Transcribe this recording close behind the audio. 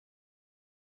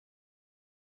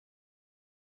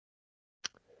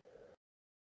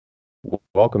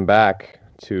Welcome back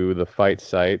to the Fight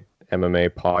Site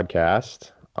MMA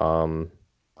podcast.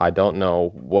 I don't know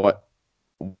what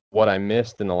I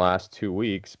missed in the last 2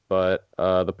 weeks, but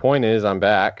the point is I'm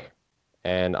back,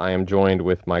 and I am joined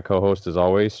with my co-host as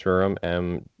always, Shuram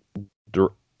M.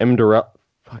 Durrell.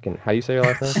 Fucking, how do you say your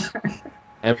last name?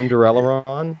 M.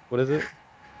 Durelleron. What is it?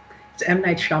 It's M.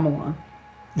 Night Shyamalan.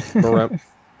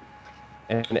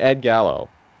 And Ed Gallo,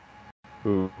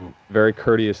 who very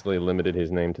courteously limited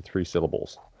his name to 3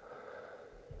 syllables.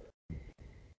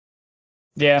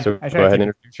 Yeah, so go ahead and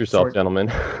introduce yourself,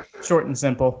 gentlemen. Short and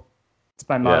simple. It's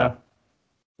my motto.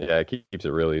 Yeah, it keeps it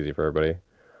real easy for everybody.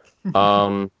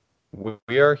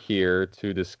 We are here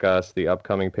to discuss the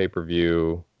upcoming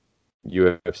pay-per-view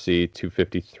UFC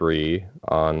 253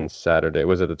 on Saturday.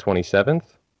 Was it the 27th?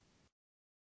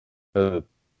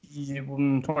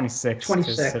 26.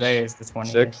 26. Today is the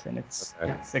 20th, and it's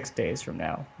 6 days from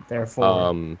now.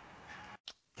 Therefore,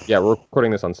 yeah, we're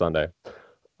recording this on Sunday.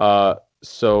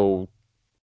 So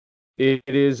it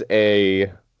is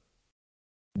a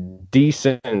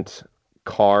decent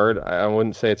card. I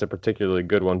wouldn't say it's a particularly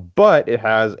good one, but it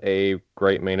has a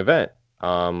great main event,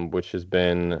 which has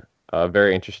been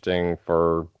very interesting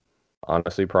for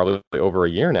honestly probably over a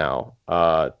year now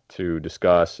to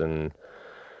discuss, and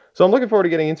so I'm looking forward to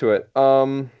getting into it.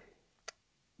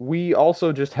 We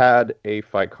also just had a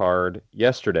fight card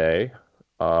yesterday,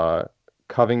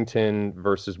 Covington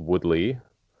versus Woodley.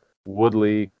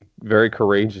 Woodley very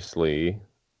courageously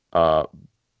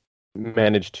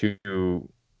managed to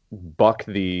buck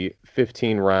the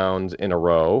 15 rounds in a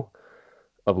row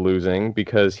of losing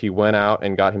because he went out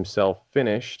and got himself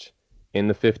finished in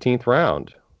the 15th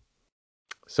round.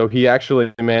 So he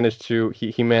actually managed to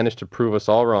he managed to prove us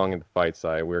all wrong in the fight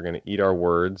side. We're going to eat our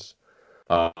words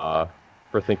for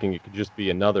thinking it could just be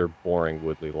another boring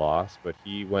Woodley loss, but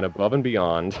he went above and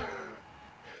beyond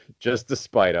just to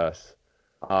spite us.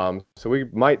 So we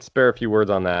might spare a few words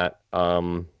on that.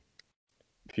 A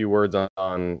few words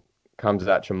on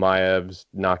Khamzat Chimaev's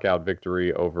knockout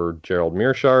victory over Gerald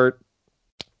Meerschaert.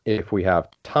 If we have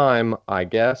time, I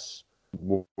guess.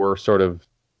 We're sort of,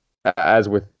 as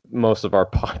with most of our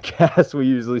podcasts, we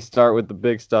usually start with the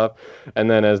big stuff,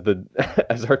 and then as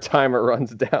our timer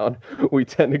runs down, we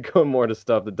tend to go more to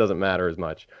stuff that doesn't matter as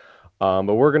much.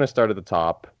 But we're going to start at the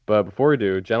top. But before we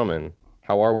do, gentlemen,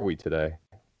 how are we today?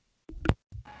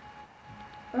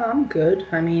 I'm good.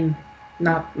 I mean,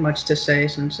 not much to say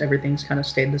since everything's kind of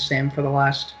stayed the same for the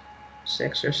last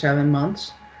 6 or 7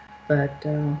 months. But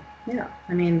yeah,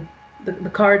 I mean,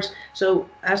 the cards. So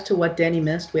as to what Danny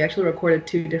missed, we actually recorded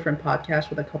 2 different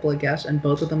podcasts with a couple of guests, and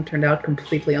both of them turned out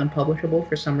completely unpublishable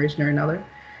for some reason or another.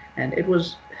 And it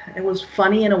was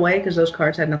funny in a way because those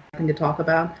cards had nothing to talk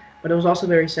about, but it was also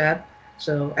very sad.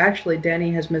 So actually, Danny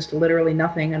has missed literally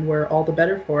nothing, and we're all the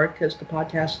better for it because the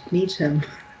podcast needs him.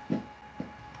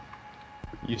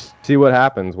 You see what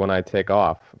happens when I take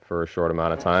off for a short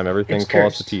amount of time. Everything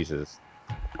falls to pieces.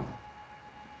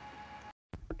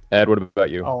 Ed, what about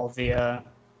you?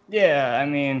 Yeah, I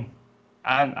mean,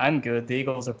 I'm good. The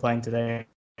Eagles are playing today,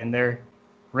 and they're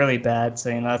really bad, so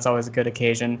that's always a good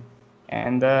occasion.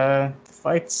 And the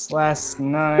fights last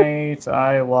night,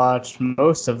 I watched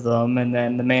most of them, and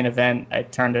then the main event, I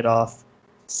turned it off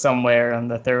somewhere in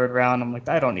the 3rd round. I'm like,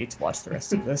 I don't need to watch the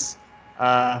rest of this.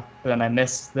 But then I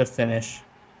missed the finish,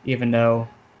 even though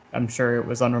I'm sure it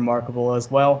was unremarkable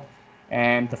as well.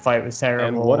 And the fight was terrible.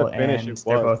 And what a finish it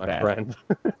was, my friend.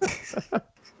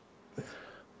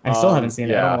 I still haven't seen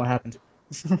it. I don't know what happened.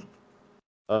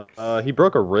 He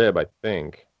broke a rib, I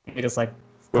think. He just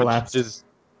collapsed.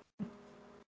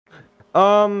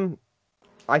 I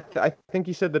think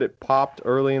he said that it popped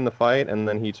early in the fight, and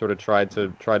then he sort of tried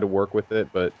to work with it,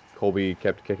 but Colby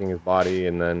kept kicking his body,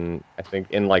 and then I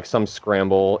think in some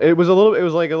scramble, it was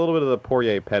like a little bit of the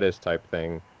Poirier Pettis type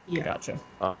thing. Yeah, gotcha.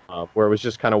 Where it was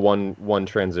just kind of one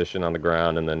transition on the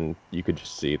ground, and then you could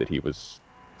just see that he was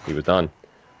done.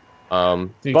 But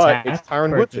it's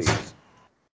Tyron Woodley.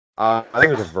 I think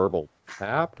it was a verbal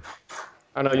tap.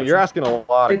 I don't know. You're asking a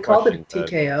lot of questions. They called it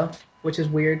TKO, which is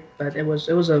weird, but I think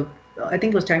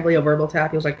it was technically a verbal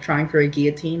tap. He was trying for a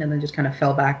guillotine, and then just kind of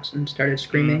fell back and started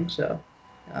screaming. So,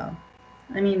 I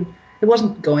mean, it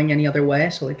wasn't going any other way,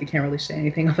 so you can't really say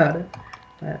anything about it.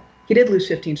 But he did lose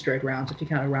 15 straight rounds. If you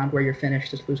count a round where you're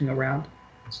finished as losing a round,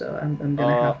 so I'm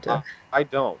gonna have to. I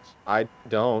don't.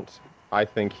 I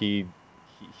think he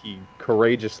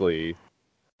courageously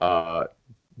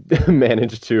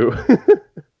managed to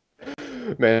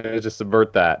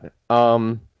subvert that.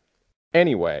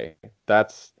 Anyway,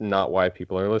 that's not why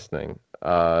people are listening.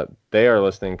 They are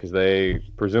listening because they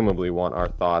presumably want our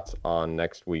thoughts on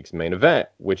next week's main event,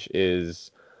 which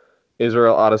is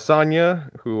Israel Adesanya,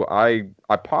 who I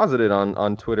posited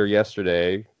on Twitter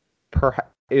yesterday,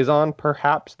 is on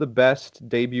perhaps the best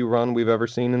debut run we've ever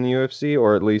seen in the UFC,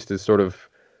 or at least is sort of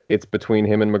it's between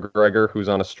him and McGregor, who's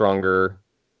on a stronger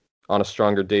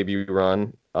debut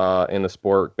run in the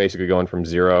sport, basically going from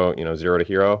zero to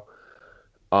hero.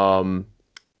 Um,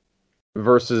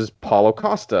 versus Paulo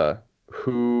Costa,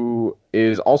 who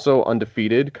is also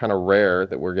undefeated. Kind of rare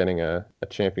that we're getting a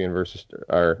champion versus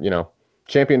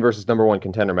champion versus number one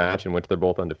contender match in which they're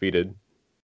both undefeated.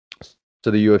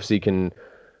 So the UFC can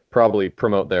probably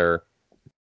promote their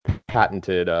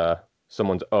patented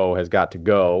someone's O has got to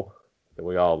go that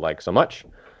we all like so much.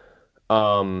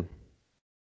 Um,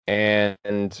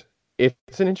 and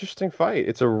it's an interesting fight.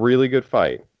 It's a really good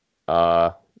fight.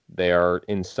 They are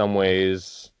in some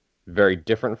ways very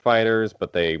different fighters,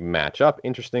 but they match up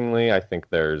interestingly. I think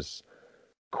there's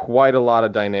quite a lot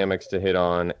of dynamics to hit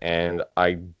on, and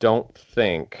I don't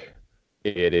think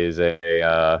it is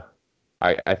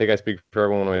I think I speak for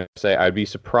everyone when I say I'd be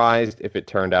surprised if it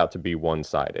turned out to be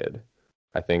one-sided.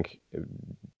 I think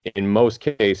in most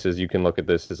cases you can look at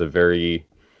this as a very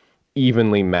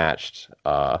evenly matched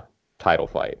title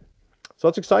fight. So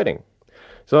it's exciting.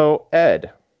 So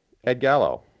Ed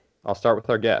Gallo, I'll start with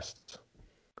our guests.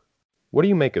 What do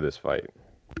you make of this fight?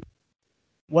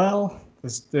 Well,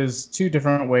 there's two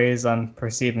different ways I'm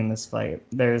perceiving this fight.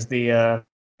 There's the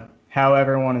how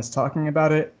everyone is talking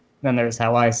about it, then there's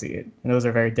how I see it, and those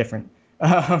are very different.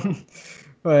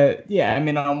 But yeah, I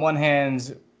mean, on one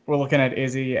hand, we're looking at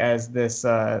Izzy as this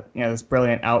this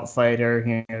brilliant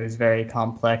outfighter. He's very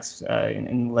complex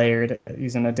and layered,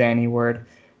 using a Danny word.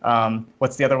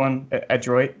 What's the other one?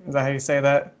 Adroit? Is that how you say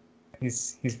that?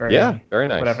 He's very very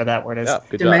nice. Whatever that word is. Yeah,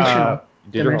 good Dimensional.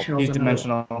 Dimensional. He's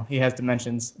dimensional. He has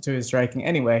dimensions to his striking.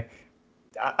 Anyway,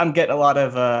 I'm getting a lot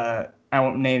of I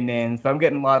won't name names, but I'm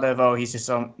getting a lot of he's just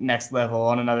on next level,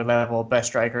 on another level, best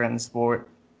striker in the sport.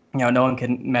 No one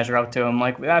can measure up to him.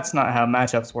 Like, that's not how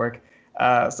matchups work.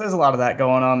 So there's a lot of that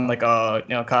going on. Like,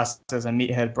 Costa's a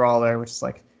meathead brawler, which is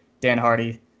like Dan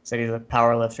Hardy said he's a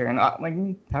power lifter, and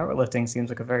powerlifting seems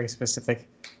like a very specific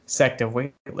sect of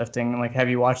weightlifting. Like, have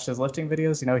you watched his lifting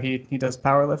videos? He does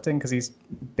powerlifting because he's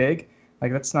big.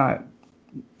 Like,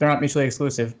 they're not mutually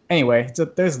exclusive. Anyway, so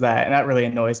there's that, and that really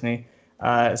annoys me.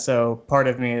 So part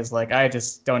of me is like, I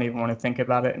just don't even want to think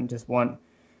about it and just want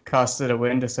Costa to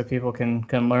win just so people can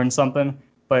learn something.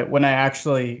 But when I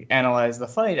actually analyze the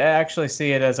fight, I actually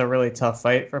see it as a really tough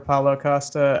fight for Paulo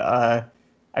Costa.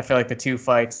 I feel like the two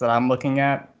fights that I'm looking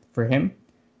at for him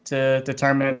to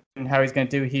determine how he's going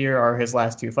to do here are his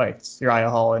last two fights,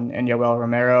 Uriah Hall and Yoel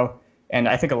Romero. And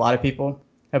I think a lot of people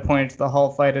have pointed to the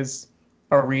Hall fight as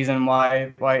a reason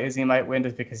why Izzy might win,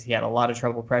 is because he had a lot of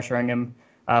trouble pressuring him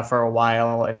for a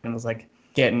while, and it was like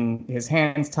getting his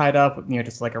hands tied up,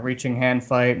 just like a reaching hand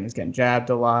fight, and he was getting jabbed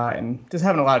a lot and just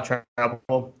having a lot of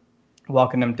trouble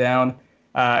walking him down.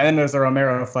 And then there's the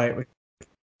Romero fight, which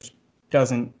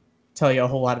doesn't tell you a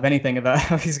whole lot of anything about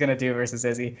how he's going to do versus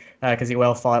Izzy, because he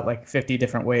fought like 50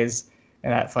 different ways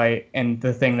in that fight, and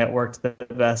the thing that worked the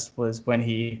best was when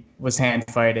he was hand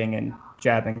fighting and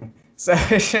jabbing. So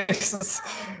it's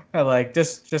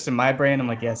just, just in my brain, I'm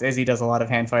like, yes, Izzy does a lot of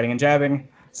hand fighting and jabbing.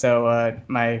 So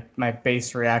my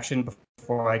base reaction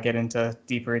before I get into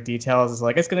deeper details is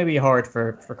like, it's going to be hard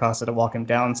for Costa to walk him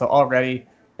down. So already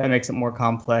that makes it more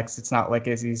complex. It's not like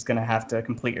Izzy's going to have to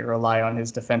completely rely on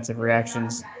his defensive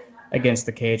reactions against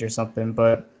the cage or something.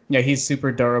 But yeah, he's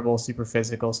super durable, super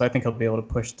physical. So I think he'll be able to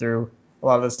push through a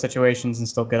lot of those situations and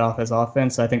still get off his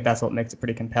offense. So I think that's what makes it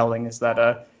pretty compelling, is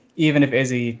that even if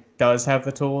Izzy does have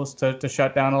the tools to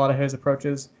shut down a lot of his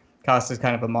approaches, Costa's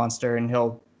kind of a monster, and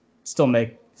he'll still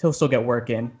get work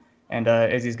in, and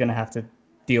Izzy's going to have to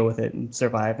deal with it and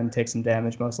survive and take some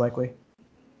damage, most likely.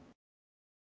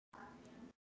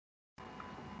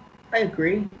 I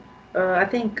agree. I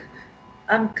think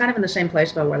I'm kind of in the same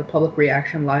place about where the public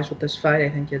reaction lies with this fight. I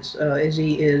think it's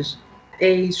Izzy is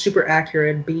A, super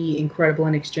accurate, B, incredible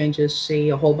in exchanges, C,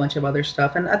 a whole bunch of other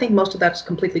stuff, and I think most of that's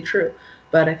completely true.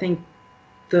 But I think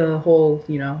the whole,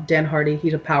 Dan Hardy,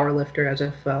 he's a power lifter, as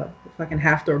if fucking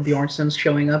Hafthor Bjornson's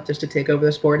showing up just to take over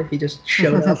the sport. If he just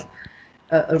showed up,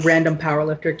 a random power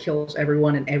lifter kills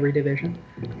everyone in every division.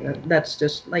 That's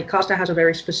just, like, Costa has a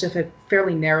very specific,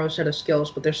 fairly narrow set of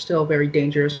skills, but they're still very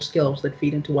dangerous skills that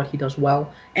feed into what he does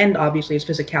well. And obviously his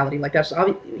physicality. Like,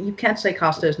 you can't say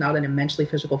Costa is not an immensely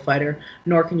physical fighter,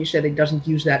 nor can you say that he doesn't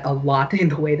use that a lot in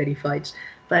the way that he fights.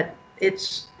 But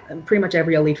it's pretty much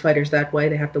every elite fighter's that way.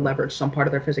 They have to leverage some part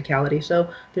of their physicality.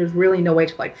 So there's really no way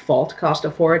to fault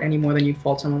Costa for it any more than you'd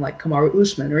fault someone like Kamaru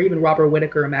Usman or even Robert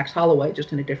Whittaker or Max Holloway,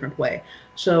 just in a different way.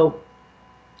 So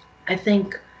I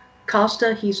think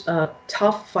Costa, he's a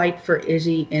tough fight for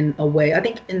Izzy in a way. I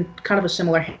think in kind of a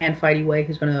similar hand fighty way,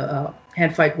 he's going to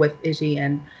hand fight with Izzy,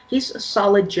 and he's a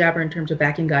solid jabber in terms of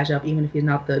backing guys up, even if he's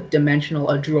not the dimensional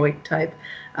adroit type.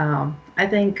 I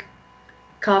think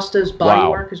Costa's body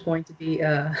Wow. work is going to be.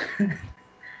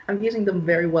 I'm using them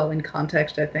very well in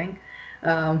context, I think.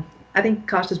 I think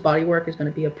Costa's body work is going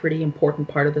to be a pretty important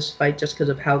part of this fight just because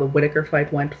of how the Whitaker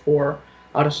fight went for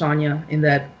Adesanya, in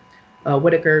that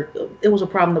Whitaker, it was a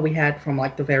problem that we had from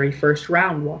like the very first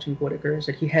round watching Whitaker, is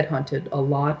that he headhunted a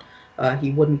lot.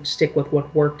 He wouldn't stick with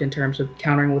what worked in terms of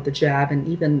countering with the jab and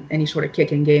even any sort of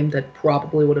kicking game that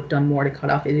probably would have done more to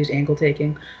cut off Izzy's ankle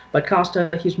taking. But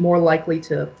Costa, he's more likely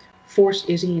to force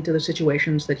Izzy into the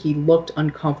situations that he looked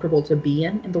uncomfortable to be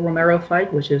in the Romero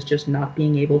fight, which is just not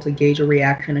being able to gauge a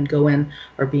reaction and go in,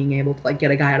 or being able to like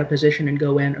get a guy out of position and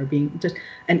go in, or being just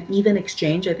an even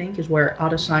exchange. I think is where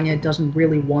Adesanya doesn't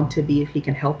really want to be if he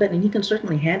can help it, and he can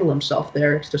certainly handle himself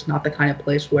there. It's just not the kind of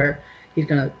place where he's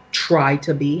going to try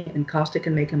to be, and Costa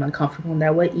can make him uncomfortable in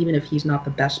that way, even if he's not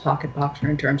the best pocket boxer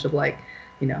in terms of like,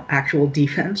 actual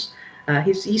defense.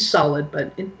 He's solid,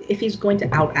 but if he's going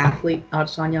to out athlete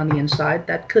Adesanya on the inside,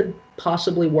 that could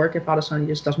possibly work if Adesanya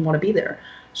just doesn't want to be there.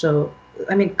 So,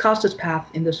 I mean, Costa's path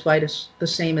in this fight is the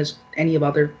same as any of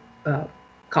other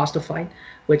Costa fight,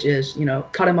 which is,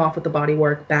 cut him off with the body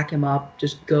work, back him up,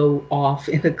 just go off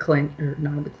in the clinch, or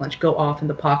not in the clinch, go off in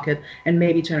the pocket, and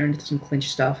maybe turn into some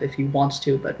clinch stuff if he wants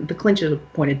to. But the clinch is a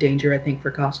point of danger, I think,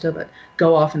 for Costa, but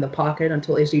go off in the pocket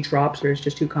until Izzy drops or is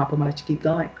just too compromised to keep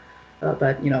going.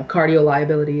 But cardio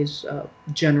liabilities,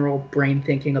 general brain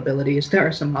thinking abilities, there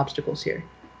are some obstacles here.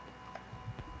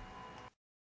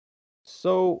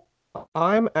 So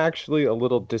I'm actually a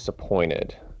little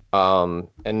disappointed. And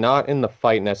not in the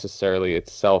fight necessarily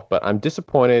itself, but I'm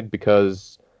disappointed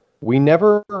because we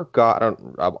never got.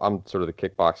 I'm sort of the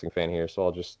kickboxing fan here, so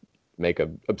I'll just make a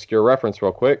obscure reference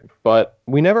real quick. But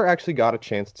we never actually got a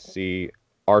chance to see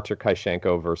Artur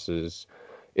Kaishenko versus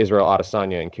Israel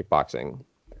Adesanya in kickboxing.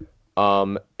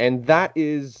 And that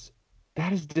is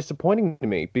disappointing to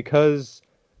me because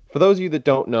for those of you that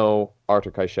don't know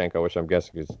Artur Kaishenko, which I'm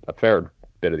guessing is a fair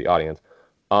bit of the audience,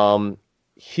 um,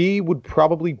 he would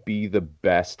probably be the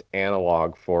best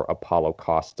analog for Apollo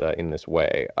Costa in this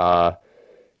way.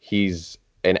 He's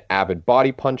an avid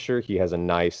body puncher. He has a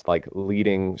nice like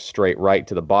leading straight right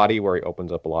to the body where he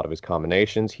opens up a lot of his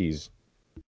combinations. He's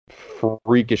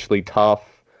freakishly tough.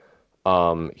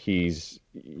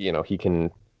 He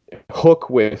can hook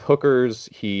with hookers.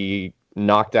 He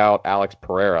knocked out Alex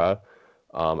Pereira.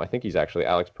 I think he's actually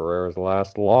Alex Pereira's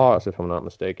last loss, if I'm not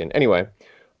mistaken. Anyway,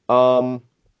 um,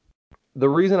 the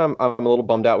reason I'm a little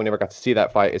bummed out we never got to see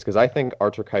that fight is because I think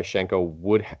Artur Kaishenko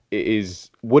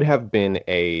would have been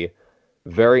a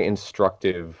very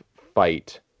instructive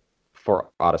fight for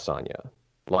Adesanya.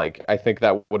 Like I think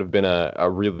that would have been a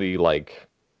really like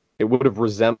it would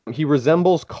have he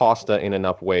resembles Costa in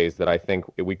enough ways that I think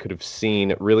we could have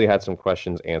seen really had some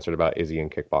questions answered about Izzy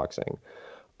and kickboxing.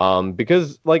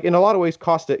 Because like in a lot of ways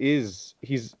Costa he's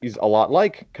a lot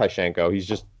like Kaishenko. He's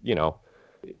just,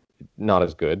 not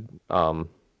as good.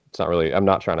 It's not really I'm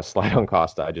not trying to slide on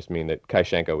Costa. I just mean that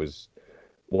Kaishenko is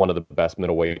one of the best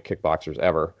middleweight kickboxers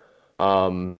ever.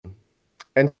 Um,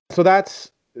 and so that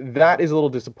is a little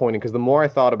disappointing because the more I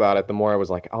thought about it, the more I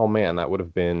was like, oh man,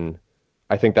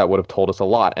 I think that would have told us a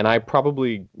lot. And I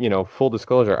probably, full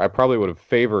disclosure, I probably would have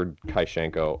favored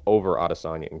Kaishenko over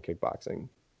Adesanya in kickboxing.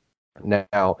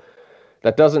 Now,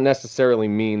 that doesn't necessarily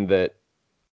mean that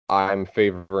I'm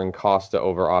favoring Costa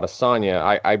over Adesanya.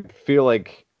 I feel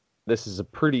like this is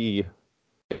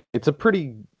it's a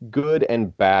pretty good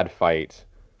and bad fight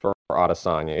for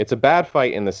Adesanya. It's a bad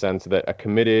fight in the sense that a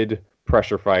committed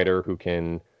pressure fighter who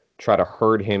can try to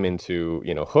herd him into,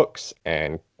 hooks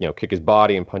and, kick his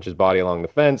body and punch his body along the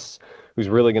fence, who's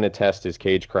really going to test his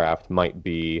cage craft might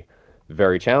be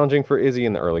very challenging for Izzy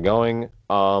in the early going.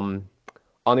 On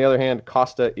the other hand,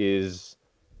 Costa is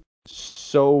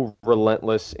so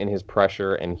relentless in his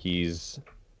pressure and he's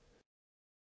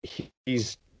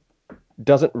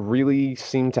doesn't really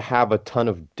seem to have a ton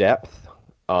of depth.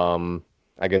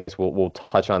 I guess we'll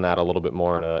touch on that a little bit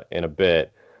more in a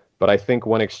bit. But I think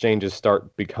when exchanges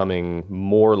start becoming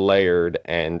more layered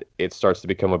and it starts to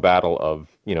become a battle of,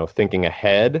 thinking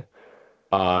ahead,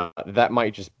 that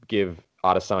might just give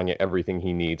Adesanya everything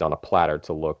he needs on a platter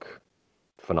to look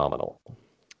phenomenal.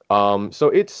 So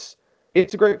it's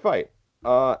a great fight.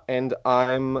 And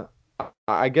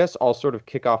I guess I'll sort of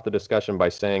kick off the discussion by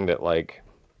saying that like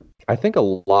I think a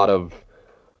lot of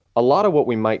what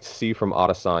we might see from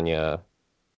Adesanya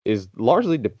is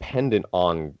largely dependent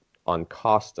on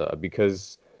Costa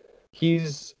because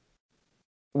he's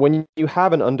when you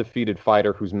have an undefeated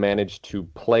fighter who's managed to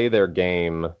play their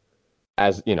game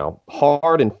as,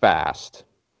 hard and fast,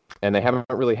 and they haven't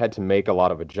really had to make a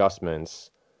lot of adjustments,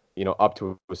 up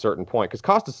to a certain point, because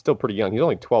Costa's still pretty young. He's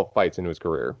only 12 fights into his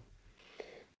career,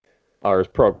 or his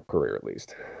pro career at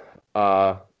least.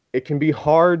 Uh, it can be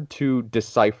hard to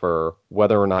decipher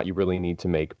whether or not you really need to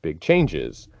make big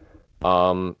changes.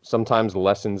 Sometimes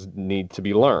lessons need to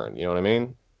be learned. You know what I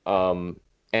mean?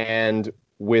 And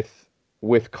with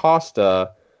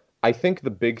Costa, I think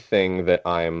the big thing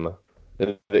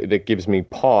that gives me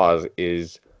pause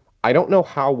is I don't know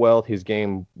how well his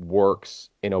game works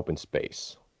in open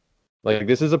space. Like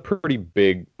this is a pretty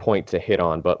big point to hit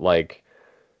on, but like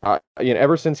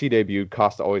ever since he debuted,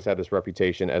 Costa always had this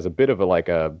reputation as a bit of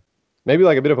maybe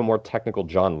like a bit of a more technical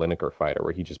John Lineker fighter,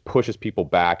 where he just pushes people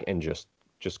back and just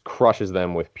crushes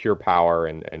them with pure power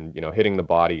and hitting the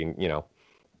body and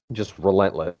just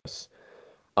relentless.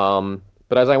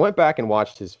 But as I went back and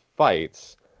watched his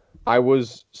fights, I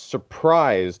was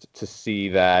surprised to see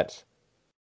that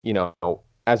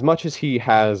as much as he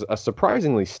has a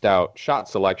surprisingly stout shot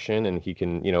selection and he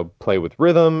can play with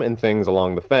rhythm and things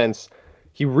along the fence,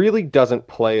 he really doesn't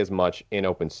play as much in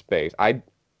open space.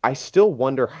 I still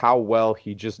wonder how well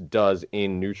he just does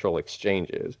in neutral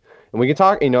exchanges. And we can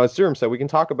talk, as Serum said, we can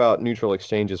talk about neutral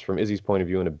exchanges from Izzy's point of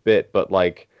view in a bit, but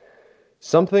like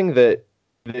something that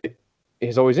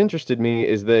has always interested me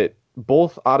is that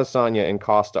both Adesanya and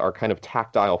Costa are kind of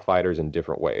tactile fighters in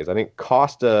different ways. I think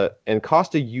Costa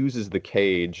uses the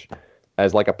cage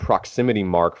as like a proximity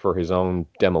mark for his own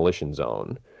demolition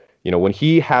zone. When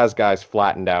he has guys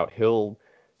flattened out, he'll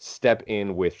step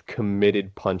in with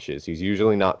committed punches. He's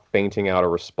usually not feinting out a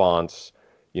response,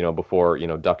 before,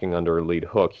 ducking under a lead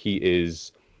hook. He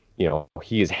is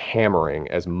hammering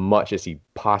as much as he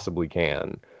possibly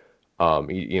can.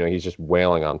 He's just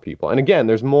wailing on people. And again,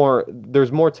 there's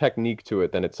more technique to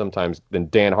it than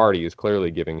Dan Hardy is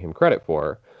clearly giving him credit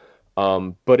for.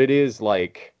 But it is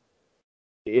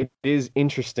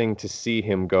interesting to see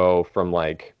him go from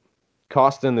like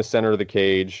Costa in the center of the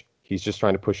cage. He's just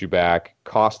trying to push you back.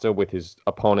 Costa with his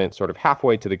opponent sort of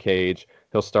halfway to the cage.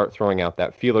 He'll start throwing out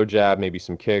that feeler jab, maybe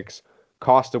some kicks.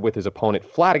 Costa with his opponent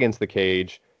flat against the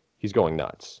cage. He's going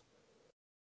nuts.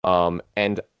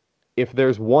 And if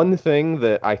there's one thing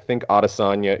that I think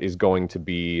Adesanya is going to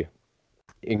be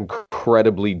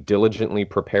incredibly diligently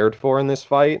prepared for in this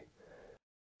fight,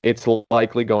 it's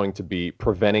likely going to be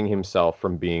preventing himself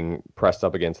from being pressed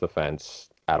up against the fence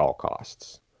at all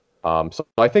costs. So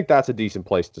I think that's a decent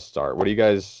place to start. What are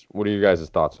your guys'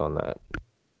 thoughts on that?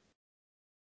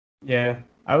 Yeah,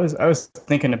 I was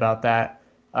thinking about that.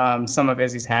 Some of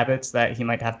Izzy's habits that he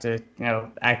might have to,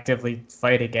 actively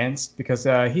fight against, because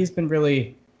he's been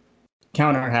really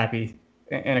counter happy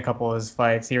in a couple of his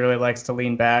fights. He really likes to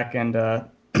lean back and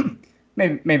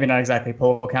maybe not exactly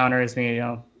pull counters,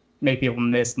 make people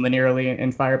miss linearly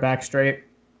and fire back straight,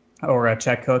 or a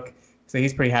check hook. So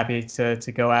he's pretty happy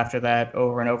to go after that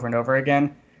over and over and over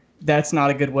again. That's not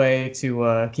a good way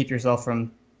to keep yourself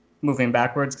from moving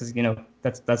backwards, because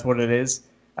that's what it is.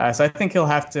 So I think he'll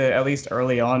have to, at least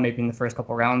early on, maybe in the first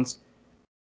couple rounds,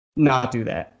 not do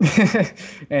that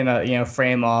and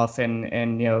frame off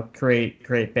and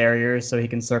create barriers so he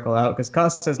can circle out, because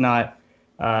Costa's not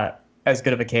as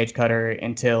good of a cage cutter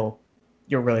until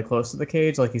you're really close to the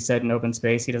cage. Like you said, in open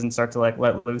space, he doesn't start to let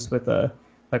loose with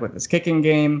this kicking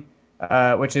game,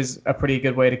 which is a pretty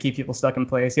good way to keep people stuck in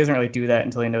place. He doesn't really do that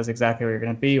until he knows exactly where you're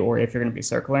going to be or if you're going to be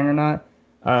circling or not.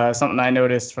 Something I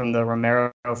noticed from the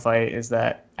Romero fight is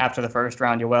that after the first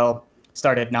round, Yoel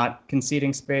started not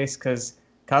conceding space because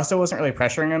Costa wasn't really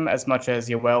pressuring him as much as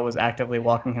Yoel was actively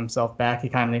walking himself back. He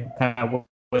kind of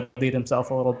would lead himself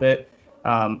a little bit,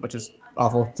 which is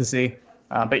awful to see.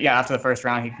 But yeah, after the first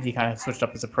round, he kind of switched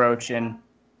up his approach and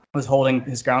was holding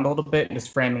his ground a little bit and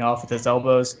just framing off with his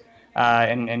elbows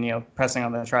and pressing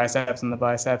on the triceps and the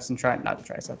biceps and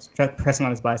pressing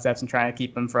on his biceps and trying to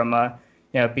keep him from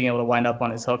being able to wind up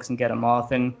on his hooks and get him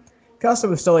off. And Costa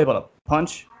was still able to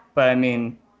punch, but I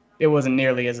mean, it wasn't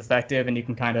nearly as effective, and you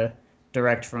can kind of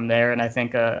direct from there. And I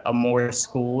think a more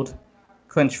schooled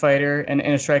clinch fighter, and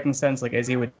in a striking sense, like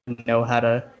Izzy, would know how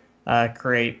to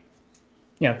create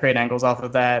angles off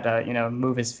of that,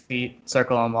 move his feet,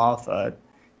 circle him off.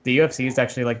 The UFC is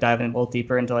actually like diving a little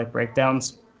deeper into like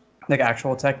breakdowns, like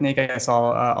actual technique. I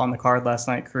saw on the card last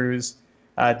night, Cruz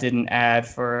did an ad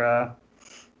for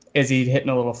Izzy hitting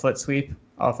a little foot sweep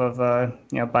off of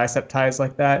bicep ties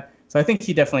like that. So I think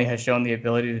he definitely has shown the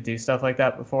ability to do stuff like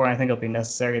that before, and I think it'll be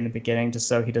necessary in the beginning just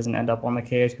so he doesn't end up on the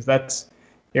cage, because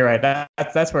you're right,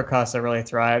 that's where Costa really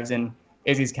thrives, and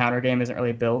Izzy's counter game isn't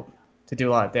really built to do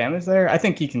a lot of damage there. I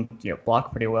think he can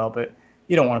block pretty well, but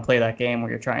you don't want to play that game where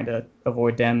you're trying to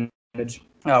avoid damage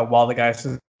while the guy's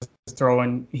just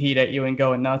throwing heat at you and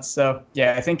going nuts. So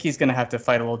yeah, I think he's going to have to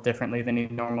fight a little differently than he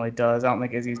normally does. I don't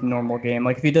think Izzy's normal game.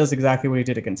 Like if he does exactly what he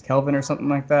did against Kelvin or something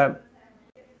like that,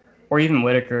 or even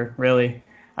Whitaker, really,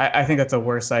 I think that's a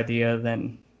worse idea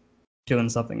than doing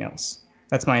something else.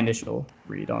 That's my initial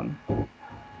read on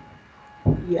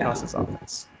Costa's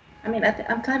offense. I mean,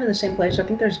 I'm kind of in the same place. I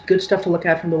think there's good stuff to look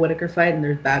at from the Whitaker fight, and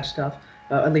there's bad stuff,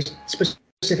 at least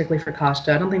specifically for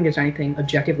Costa. I don't think there's anything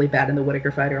objectively bad in the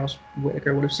Whitaker fight, or else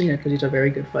Whitaker would have seen it because he's a very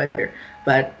good fighter.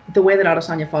 But the way that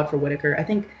Adesanya fought for Whitaker, I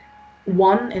think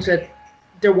one is that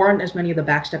there weren't as many of the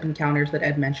backstep encounters that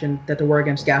Ed mentioned that there were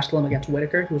against Gastelum against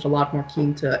Whitaker, who was a lot more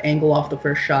keen to angle off the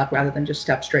first shot rather than just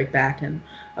step straight back and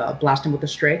blast him with a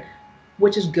straight,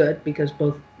 which is good because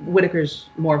both Whitaker's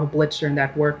more of a blitzer and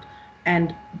that worked.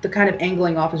 And the kind of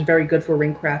angling off is very good for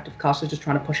ring craft if Costa's just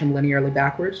trying to push him linearly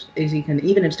backwards. Izzy can,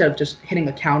 even instead of just hitting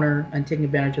a counter and taking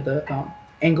advantage of the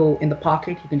angle in the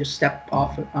pocket, he can just step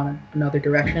off on another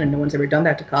direction. And no one's ever done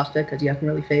that to Costa because he hasn't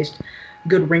really faced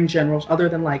good ring generals other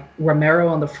than like Romero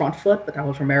on the front foot, but that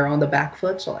was Romero on the back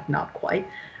foot, so like not quite.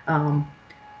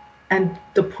 And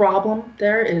the problem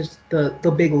there is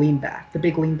the big lean back. The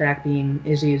big lean back being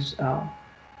Izzy's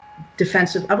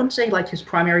defensive, I wouldn't say like his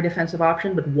primary defensive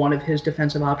option, but one of his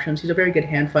defensive options. He's a very good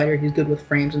hand fighter. He's good with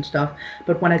frames and stuff.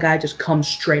 But when a guy just comes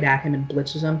straight at him and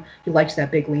blitzes him, he likes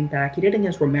that big lean back. He did it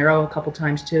against Romero a couple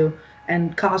times too.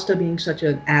 And Costa being such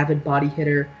an avid body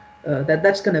hitter,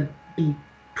 that's going to be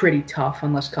pretty tough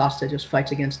unless Costa just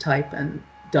fights against type and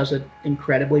does it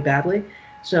incredibly badly.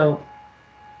 So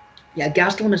yeah,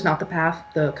 Gastelum is not the path,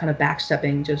 the kind of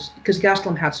backstepping, just because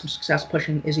Gastelum had some success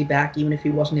pushing Izzy back, even if he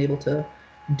wasn't able to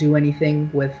do anything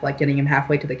with like getting him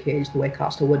halfway to the cage the way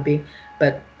Costa would be.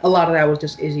 But a lot of that was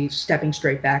just Izzy stepping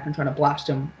straight back and trying to blast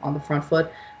him on the front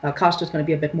foot. Costa's going to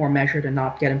be a bit more measured and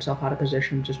not get himself out of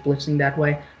position, just blitzing that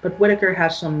way. But Whitaker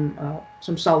has some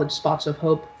solid spots of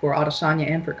hope for Adesanya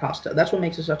and for Costa. That's what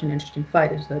makes it such an interesting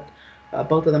fight, is that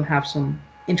both of them have some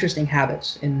interesting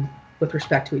habits with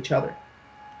respect to each other.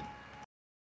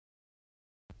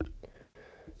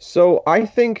 So I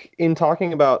think in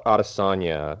talking about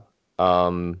Adesanya,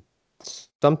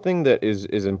 something that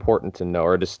is important to know,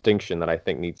 or a distinction that I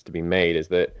think needs to be made, is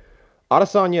that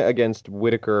Adesanya against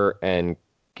Whitaker and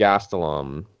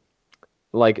Gastelum,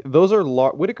 like those are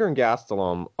Whitaker and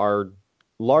Gastelum are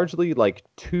largely like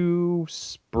two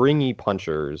springy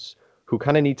punchers who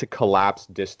kind of need to collapse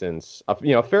distance,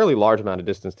 a fairly large amount of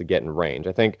distance to get in range.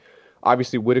 I think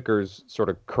obviously Whitaker's sort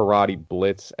of karate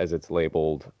blitz, as it's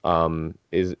labeled,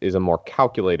 is a more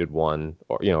calculated one,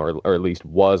 or at least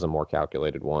was a more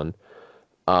calculated one.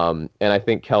 And I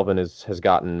think Kelvin has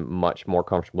gotten much more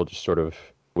comfortable just sort of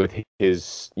with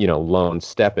his, lone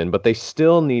step in, but they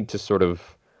still need to sort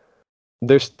of,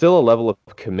 there's still a level of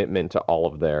commitment to all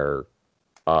of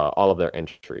their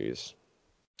entries.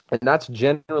 And that's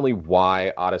generally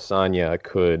why Adesanya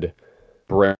could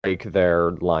break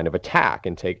their line of attack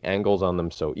and take angles on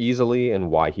them so easily, and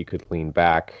why he could lean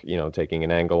back, taking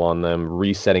an angle on them,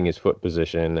 resetting his foot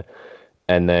position,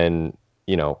 and then,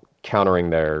 countering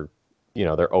their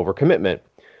overcommitment.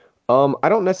 I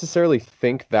don't necessarily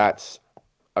think that's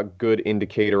a good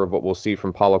indicator of what we'll see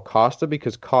from Paulo Costa,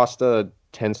 because Costa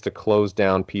tends to close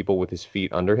down people with his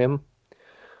feet under him.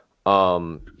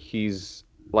 He's,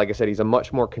 like I said, he's a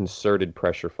much more concerted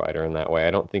pressure fighter in that way.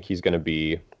 I don't think Costa's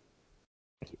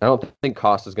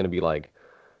going to be like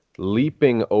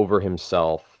leaping over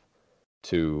himself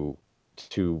to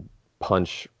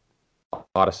punch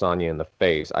Adesanya in the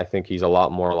face. I think he's a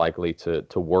lot more likely to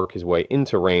work his way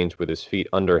into range with his feet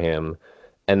under him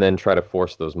and then try to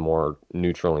force those more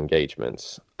neutral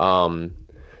engagements. So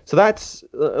that's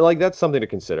something to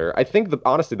consider. I think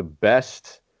honestly the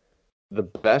best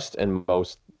and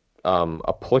most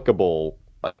applicable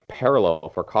parallel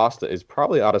for Costa is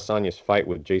probably Adesanya's fight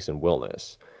with Jason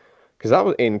Wilness, because that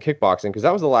was in kickboxing, because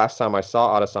that was the last time I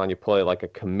saw Adesanya play like a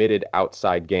committed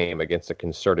outside game against a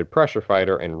concerted pressure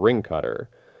fighter and ring cutter.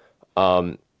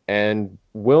 And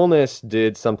Wilness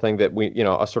did something that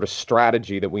a sort of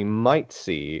strategy that we might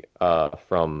see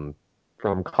from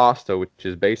Costa, which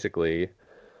is basically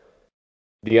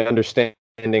the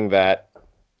understanding that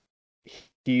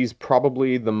he's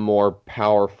probably the more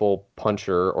powerful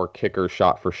puncher or kicker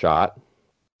shot for shot.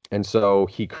 And so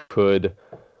he could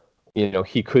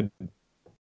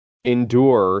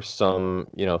endure some,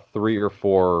 3 or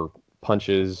 4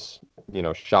 punches,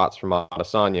 shots from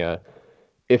Adesanya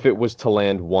if it was to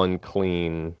land one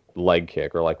clean leg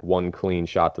kick or like one clean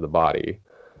shot to the body.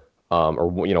 or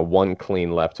one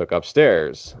clean left hook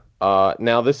upstairs.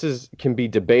 Now can be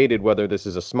debated whether this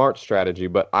is a smart strategy,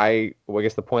 but well, I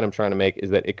guess the point I'm trying to make is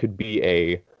that it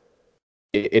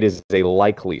is a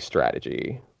likely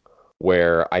strategy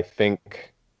where I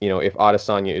think, if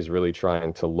Adesanya is really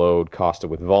trying to load Costa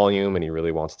with volume and he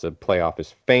really wants to play off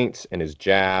his feints and his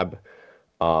jab,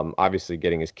 obviously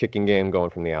getting his kicking game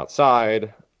going from the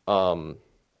outside,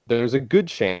 there's a good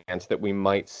chance that we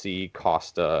might see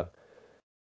Costa.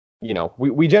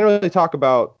 We generally talk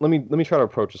about, let me try to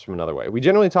approach this from another way. We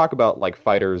generally talk about like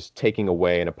fighters taking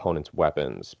away an opponent's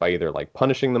weapons by either like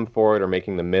punishing them for it or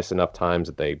making them miss enough times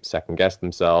that they second guess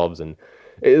themselves. And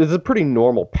it's a pretty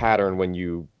normal pattern when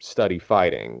you study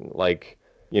fighting. Like,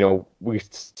 we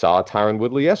saw Tyron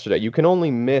Woodley yesterday. You can only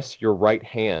miss your right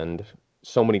hand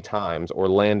so many times or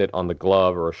land it on the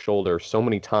glove or a shoulder so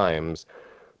many times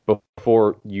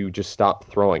before you just stop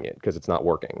throwing it because it's not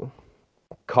working.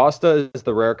 Costa is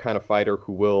the rare kind of fighter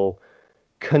who will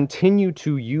continue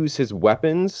to use his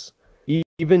weapons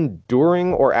even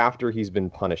during or after he's been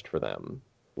punished for them.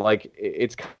 Like,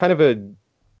 it's kind of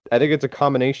I think it's a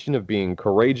combination of being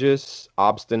courageous,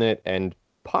 obstinate, and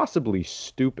possibly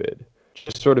stupid.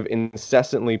 Just sort of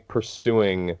incessantly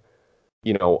pursuing,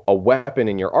 a weapon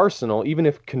in your arsenal, even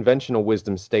if conventional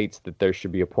wisdom states that there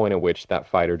should be a point at which that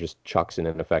fighter just chucks in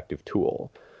an effective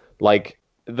tool. Like,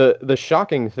 the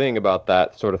shocking thing about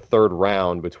that sort of third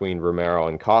round between Romero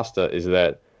and Costa is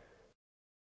that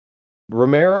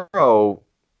Romero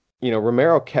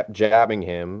kept jabbing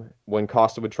him when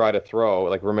Costa would try to throw.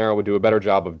 Like, Romero would do a better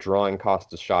job of drawing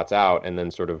Costa's shots out and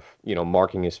then sort of,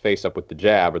 marking his face up with the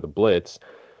jab or the blitz.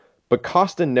 But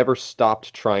Costa never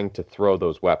stopped trying to throw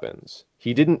those weapons.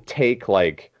 He didn't take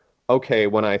like, okay,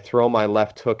 when I throw my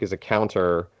left hook as a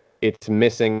counter, it's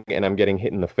missing and I'm getting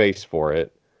hit in the face for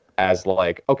it, as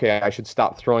like, okay, I should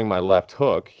stop throwing my left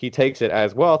hook. He takes it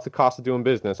as, well, it's the cost of doing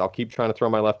business. I'll keep trying to throw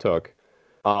my left hook.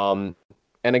 And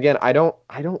again, I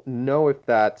don't know if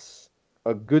that's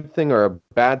a good thing or a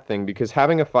bad thing, because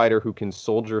having a fighter who can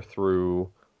soldier through,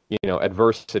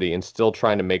 adversity and still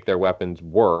trying to make their weapons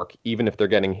work, even if they're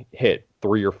getting hit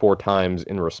 3 or 4 times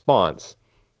in response,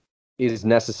 is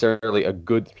necessarily a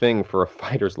good thing for a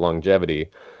fighter's longevity.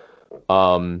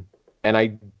 And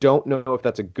I don't know if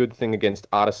that's a good thing against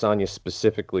Adesanya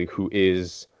specifically, who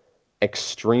is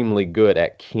extremely good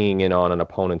at keying in on an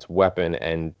opponent's weapon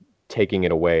and taking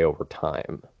it away over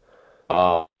time.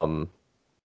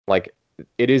 Like,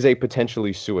 it is a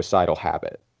potentially suicidal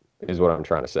habit, is what I'm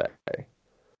trying to say.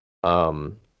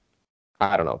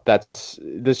 I don't know. That's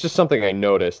just something I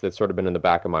noticed that's sort of been in the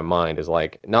back of my mind, is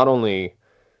like, not only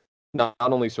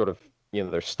sort of,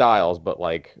 their styles, but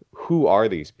like, who are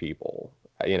these people?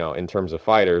 In terms of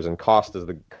fighters, and Costa's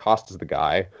the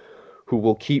guy who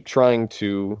will keep trying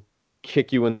to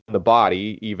kick you in the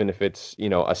body, even if it's,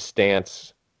 a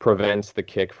stance prevents the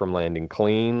kick from landing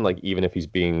clean, like even if he's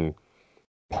being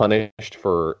punished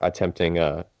for attempting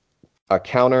a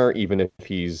counter, even if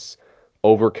he's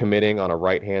overcommitting on a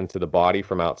right hand to the body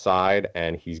from outside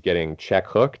and he's getting check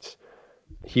hooked,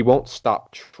 he won't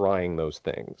stop trying those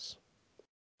things.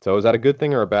 So is that a good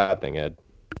thing or a bad thing, Ed?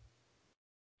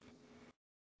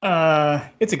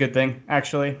 It's a good thing,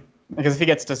 actually, because if he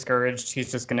gets discouraged,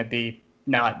 he's just going to be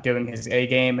not doing his A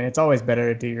game, and it's always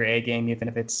better to do your A game, even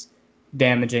if it's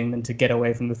damaging, than to get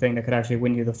away from the thing that could actually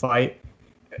win you the fight,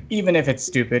 even if it's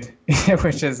stupid,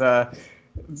 which is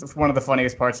one of the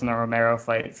funniest parts in the Romero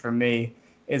fight for me,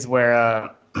 is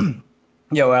where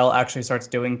Yoel actually starts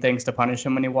doing things to punish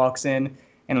him when he walks in,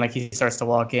 and like he starts to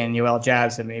walk in, Yoel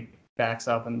jabs him, he backs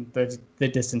up, and the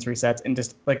distance resets, and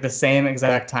just like the same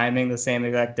exact timing, the same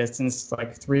exact distance,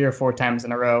 like 3 or 4 times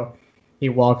in a row, he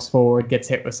walks forward, gets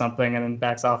hit with something, and then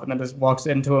backs off, and then just walks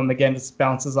into him again, just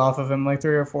bounces off of him like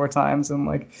 3 or 4 times, and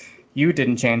like, you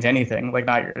didn't change anything, like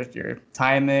not your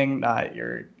timing, not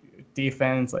your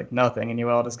defense, like nothing, and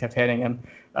Yoel just kept hitting him,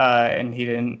 and he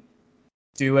didn't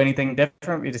do anything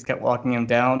different. He just kept walking him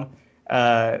down.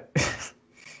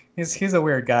 He's a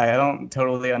weird guy. I don't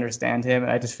totally understand him.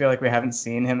 I just feel like we haven't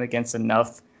seen him against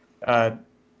enough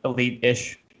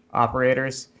elite-ish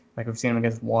operators. Like, we've seen him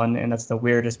against one, and that's the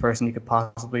weirdest person you could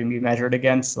possibly be measured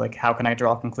against. Like, how can I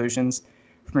draw conclusions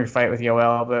from your fight with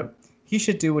Yoel? But he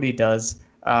should do what he does.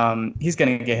 He's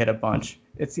going to get hit a bunch.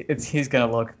 He's going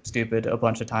to look stupid a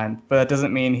bunch of times, but that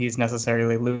doesn't mean he's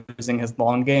necessarily losing his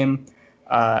long game.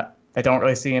 I don't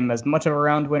really see him as much of a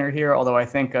round winner here, although I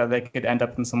think they could end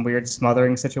up in some weird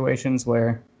smothering situations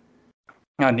where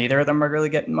neither of them are really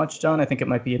getting much done. I think it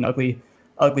might be an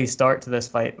ugly start to this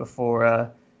fight before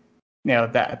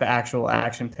that the actual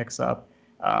action picks up.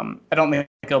 I don't think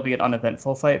it'll be an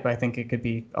uneventful fight, but I think it could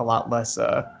be a lot less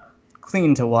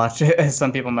clean to watch, as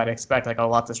some people might expect. Like,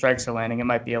 lots of strikes are landing. It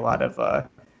might be a lot of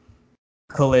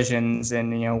collisions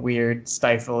and weird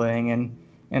stifling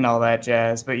and all that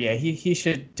jazz. But yeah, he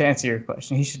should, to answer your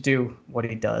question, he should do what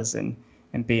he does and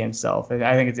be himself.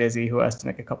 I think it's Izzy who has to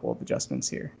make a couple of adjustments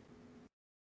here.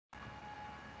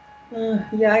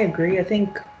 Yeah, I agree. I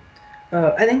think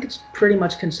it's pretty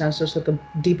much consensus that the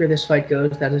deeper this fight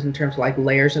goes, that is in terms of like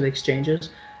layers of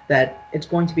exchanges, that it's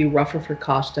going to be rougher for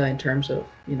Costa in terms of,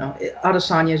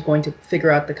 Adesanya is going to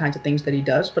figure out the kinds of things that he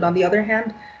does. But on the other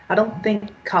hand, I don't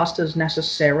think Costa is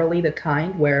necessarily the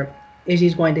kind where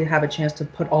Izzy's going to have a chance to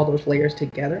put all those layers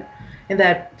together. And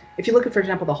that if you look at, for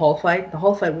example, the Hall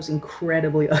fight was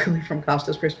incredibly ugly from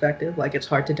Costa's perspective. Like, it's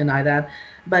hard to deny that.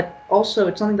 But also,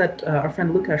 it's something that our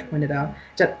friend Lukash pointed out,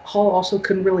 is that Hall also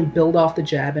couldn't really build off the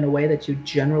jab in a way that you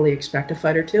generally expect a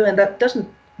fighter to. And that doesn't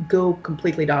go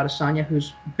completely to Adesanya,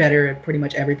 who's better at pretty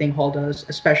much everything Hall does,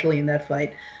 especially in that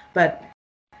fight. But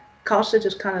Costa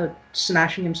just kind of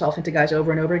smashing himself into guys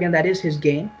over and over again, that is his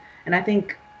game. And I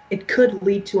think it could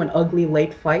lead to an ugly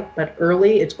late fight, but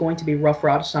early it's going to be rough for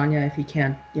Adesanya if he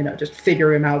can't, just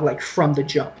figure him out like from the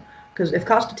jump. Because if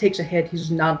Costa takes a hit, he's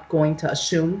not going to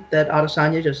assume that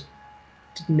Adesanya just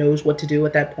knows what to do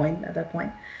at that point.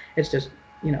 It's just,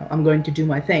 I'm going to do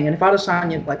my thing. And if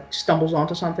Adesanya like stumbles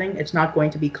onto something, it's not going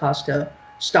to be Costa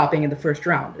stopping in the first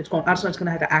round. Adesanya's going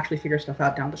to have to actually figure stuff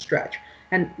out down the stretch.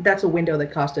 And that's a window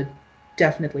that Costa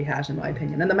definitely has, in my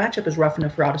opinion. And the matchup is rough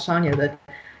enough for Adesanya that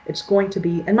it's going to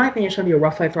be, in my opinion, it's going to be a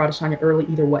rough fight for Adesanya early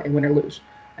either way, win or lose.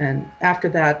 And after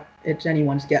that, it's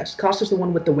anyone's guess. Costa's the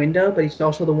one with the window, but he's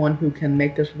also the one who can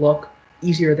make this look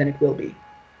easier than it will be.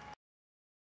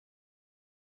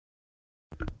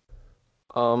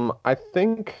 I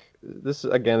think this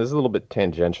is a little bit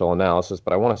tangential analysis,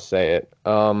 but I want to say it.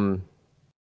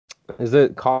 Is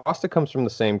that Costa comes from the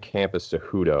same camp as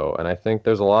Cejudo, and I think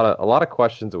there's a lot of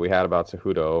questions that we had about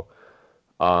Cejudo,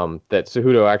 that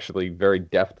Cejudo actually very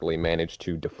deftly managed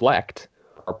to deflect,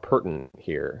 are pertinent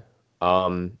here.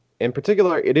 In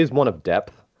particular, it is one of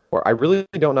depth, where I really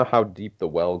don't know how deep the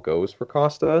well goes for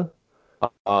Costa.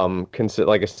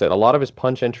 Like I said, a lot of his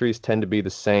punch entries tend to be the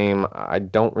same. I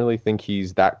don't really think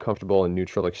he's that comfortable in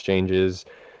neutral exchanges.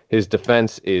 His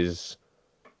defense is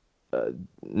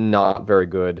not very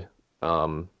good.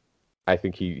 I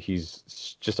think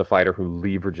he's just a fighter who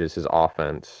leverages his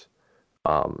offense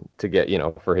to get,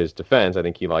 for his defense. I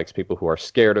think he likes people who are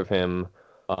scared of him.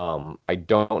 I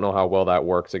don't know how well that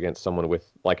works against someone with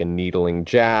like a needling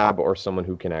jab, or someone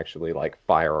who can actually like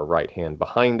fire a right hand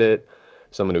behind it,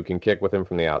 someone who can kick with him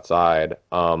from the outside.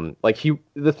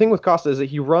 The thing with Costa is that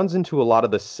he runs into a lot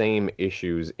of the same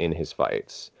issues in his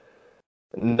fights.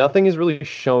 Nothing has really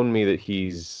shown me that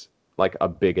he's like a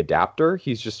big adapter.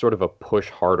 He's just sort of a push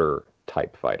harder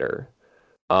type fighter.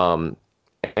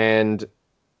 And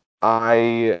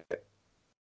I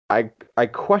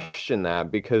question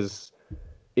that, because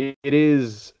it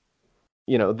is,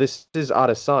 this is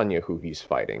Adesanya who he's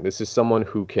fighting. This is someone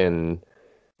who can,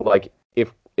 like,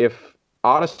 if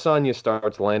Adesanya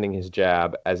starts landing his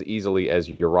jab as easily as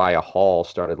Uriah Hall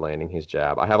started landing his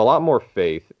jab, I have a lot more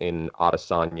faith in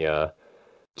Adesanya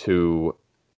to,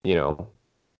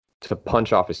 to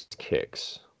punch off his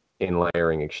kicks in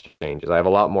layering exchanges. I have a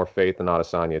lot more faith in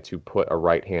Adesanya to put a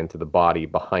right hand to the body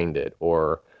behind it,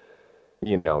 or,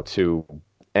 to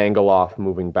angle off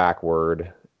moving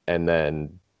backward and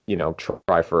then,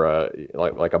 try for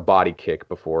a body kick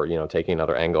before, taking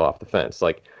another angle off the fence.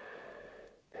 Like,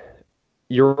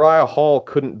 Uriah Hall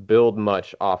couldn't build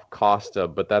much off Costa,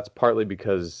 but that's partly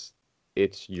because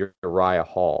it's Uriah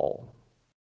Hall.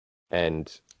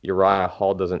 And Uriah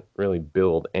Hall doesn't really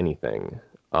build anything.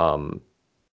 And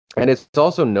it's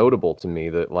also notable to me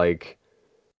that, like,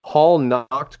 Hall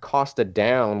knocked Costa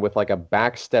down with like a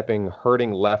backstepping,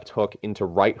 hurting left hook into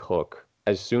right hook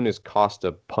as soon as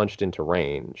Costa punched into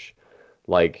range.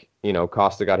 Like,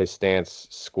 Costa got his stance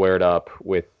squared up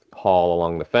with Hall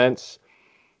along the fence.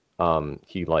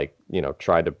 He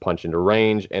tried to punch into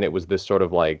range, and it was this sort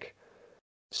of like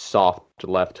soft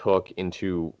left hook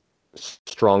into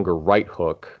stronger right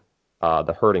hook,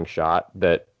 the hurting shot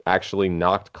that actually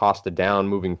knocked Costa down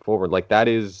moving forward. Like, that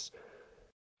is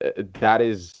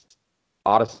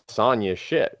Adesanya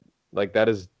shit. Like, that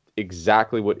is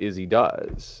exactly what Izzy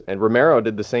does. And Romero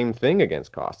did the same thing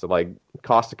against Costa. Like,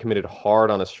 Costa committed hard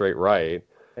on a straight right,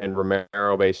 and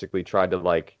Romero basically tried to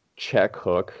like check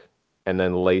hook and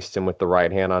then laced him with the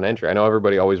right hand on entry. I know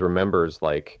everybody always remembers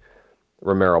like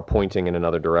Romero pointing in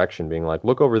another direction, being like,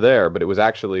 look over there, but it was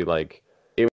actually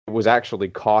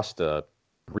Costa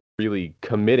really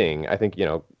committing, I think,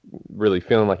 really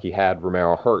feeling like he had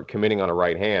Romero hurt, committing on a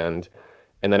right hand,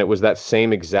 and then it was that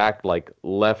same exact like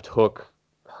left hook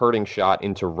hurting shot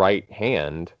into right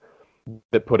hand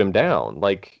that put him down.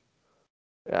 Like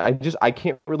I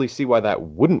can't really see why that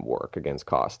wouldn't work against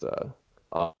Costa.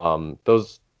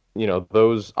 Those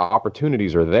those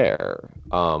opportunities are there.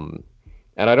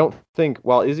 And I don't think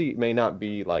while Izzy may not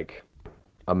be like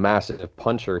a massive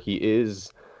puncher, he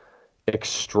is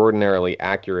extraordinarily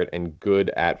accurate and good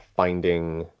at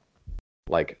finding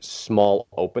like small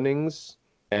openings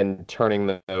and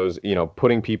turning those,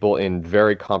 putting people in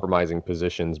very compromising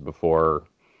positions before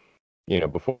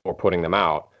putting them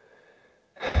out.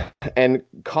 And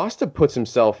Costa puts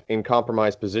himself in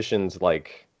compromised positions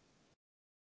like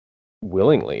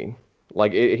willingly.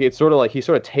 Like it's sort of like he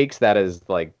sort of takes that as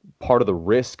like part of the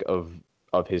risk of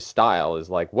his style is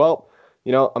like, well,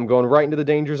 I'm going right into the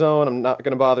danger zone. I'm not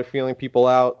going to bother feeling people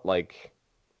out. Like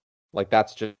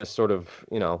that's just sort of,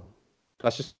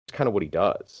 that's just kind of what he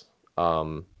does.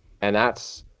 And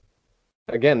that's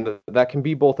again, that can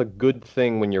be both a good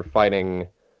thing when you're fighting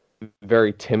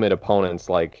very timid opponents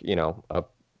like, a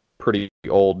pretty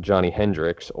old Johnny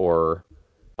Hendricks or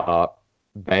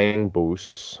Bang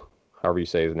Boost, however you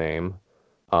say his name.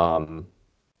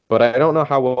 But I don't know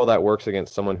how well that works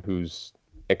against someone who's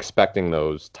expecting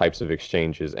those types of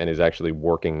exchanges and is actually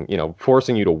working,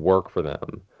 forcing you to work for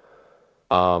them.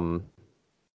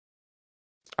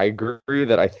 I agree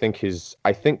that I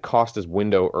think Costa's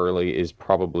window early is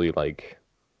probably like,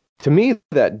 to me,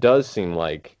 that does seem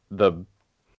like the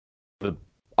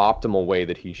optimal way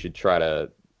that he should try to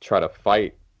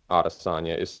fight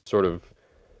Adesanya is sort of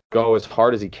go as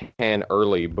hard as he can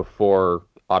early before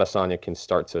Adesanya can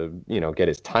start to, get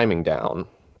his timing down.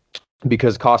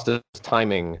 Because Costa's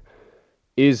timing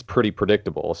is pretty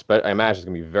predictable. I imagine it's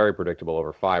going to be very predictable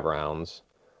over 5 rounds.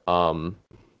 Um,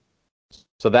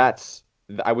 so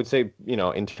I would say,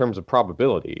 in terms of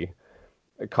probability,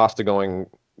 Costa going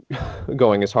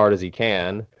as hard as he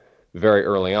can very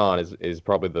early on is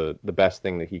probably the best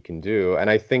thing that he can do. And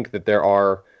I think that there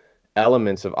are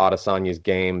elements of Adesanya's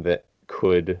game that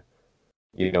could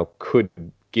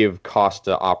give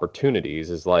Costa opportunities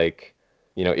is like,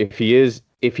 if he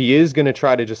is going to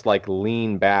try to just like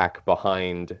lean back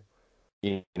behind,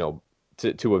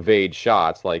 to evade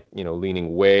shots, like,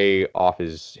 leaning way off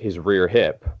his rear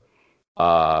hip,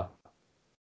 uh,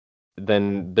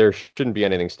 then there shouldn't be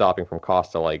anything stopping from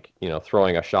Costa, like,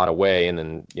 throwing a shot away and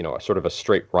then, sort of a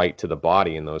straight right to the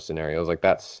body in those scenarios. Like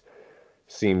that's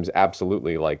seems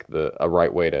absolutely like the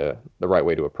right way to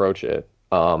approach it.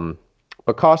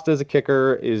 But Costa as a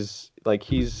kicker is like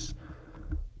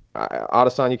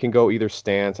Adesanya can go either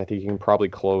stance. I think he can probably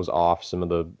close off some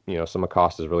of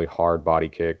Costa's really hard body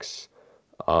kicks.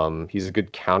 He's a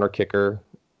good counter kicker.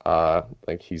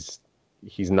 Like he's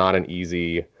not an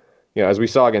easy, as we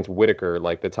saw against Whitaker,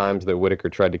 like the times that Whitaker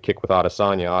tried to kick with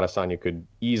Adesanya could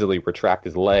easily retract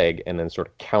his leg and then sort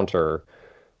of counter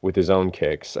with his own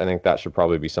kicks. I think that should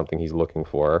probably be something he's looking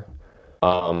for.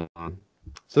 Um,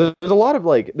 so there's a lot of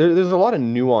like there's a lot of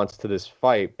nuance to this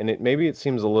fight, and maybe it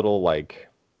seems a little like,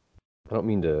 I don't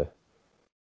mean to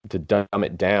dumb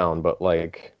it down, but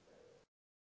like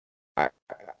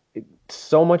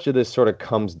so much of this sort of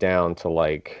comes down to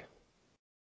like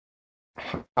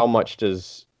how much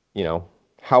does,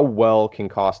 how well can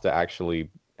Costa actually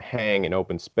hang in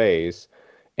open space?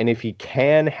 And if he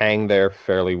can hang there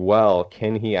fairly well,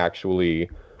 can he actually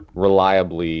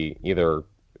reliably either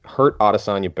hurt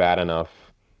Adesanya bad enough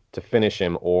to finish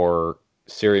him or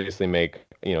seriously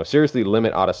seriously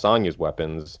limit Adesanya's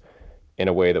weapons in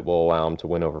a way that will allow him to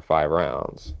win over 5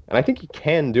 rounds? And I think he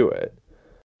can do it.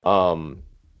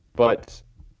 But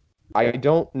I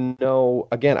don't know.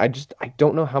 Again, I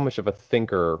don't know how much of a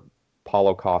thinker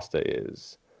Paulo Costa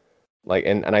is. Like,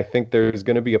 and I think there's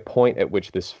going to be a point at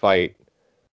which this fight,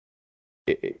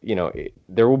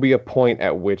 there will be a point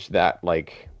at which that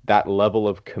level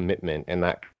of commitment and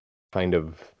that kind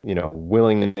of,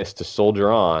 willingness to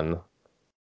soldier on,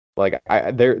 like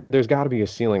there's got to be a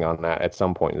ceiling on that at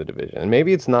some point in the division. And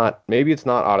maybe it's not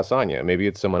Adesanya, maybe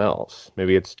it's someone else.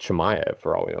 Maybe it's Chimaev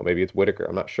for all we know. Maybe it's Whitaker.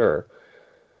 I'm not sure.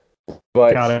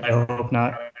 But God, I hope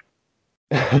not.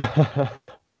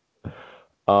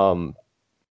 um,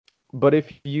 but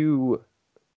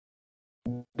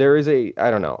there is I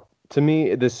don't know. To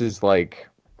me, this is like,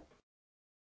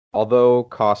 although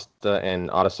Costa and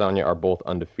Adesanya are both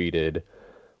undefeated,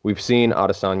 we've seen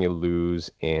Adesanya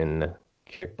lose in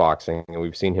kickboxing, and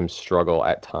we've seen him struggle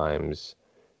at times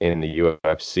in the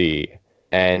UFC.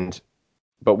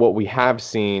 But what we have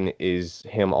seen is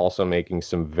him also making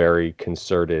some very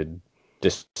concerted,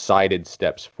 decided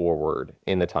steps forward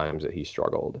in the times that he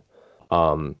struggled.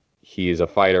 He is a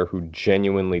fighter who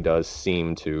genuinely does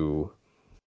seem to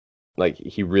like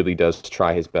he really does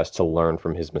try his best to learn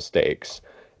from his mistakes.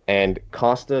 And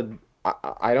Costa,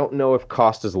 I don't know if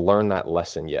Costa's learned that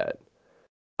lesson yet.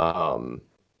 Um,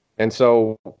 and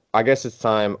so I guess it's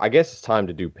time. I guess it's time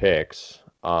to do picks.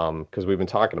 Because we've been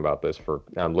talking about this for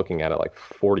I'm looking at it like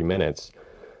 40 minutes.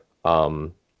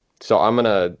 Um, so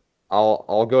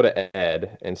I'll go to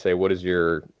Ed and say what's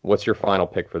your final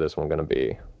pick for this one going to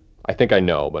be? I think I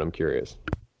know, but I'm curious.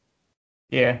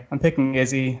 Yeah, I'm picking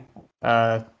Izzy,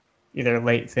 uh, either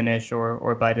late finish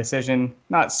or by decision.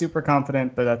 Not super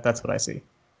confident, but that's what I see.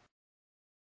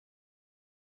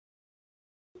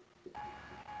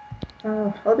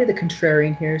 I'll be the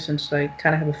contrarian here since I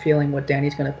kind of have a feeling what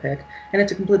Danny's going to pick, and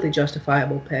it's a completely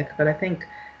justifiable pick. But I kind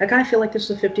of feel like this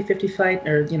is a 50-50 fight,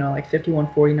 or like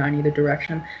 51-49 either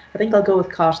direction. I think I'll go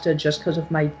with Costa just because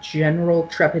of my general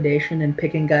trepidation in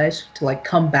picking guys to like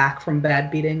come back from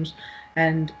bad beatings,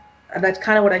 and that's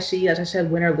kind of what I see. As I said,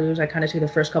 win or lose, I kind of see the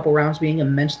first couple rounds being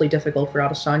immensely difficult for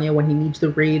Adesanya when he needs the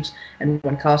reads, and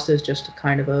when Costa is just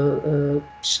kind of a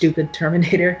stupid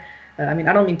Terminator. I mean,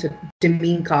 I don't mean to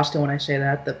demean Costa when I say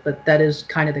that, but that is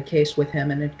kind of the case with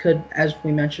him, and it could, as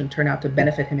we mentioned, turn out to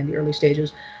benefit him in the early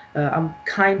stages.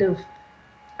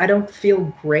 I don't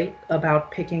feel great about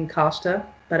picking Costa,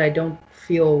 but I don't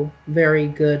feel very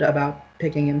good about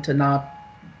picking him to not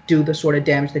do the sort of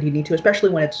damage that he needs to, especially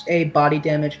when it's A, body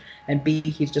damage, and B,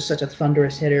 he's just such a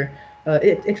thunderous hitter.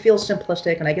 It feels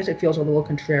simplistic, and I guess it feels a little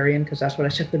contrarian because that's what I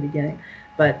said at the beginning.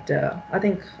 But I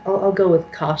think I'll go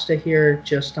with Costa here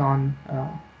just on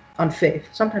faith.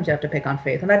 Sometimes you have to pick on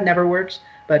faith, and that never works,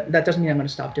 but that doesn't mean I'm going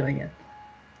to stop doing it.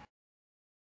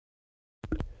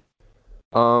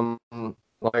 Um,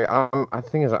 like I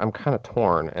think is I'm kind of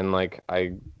torn, and like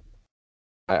I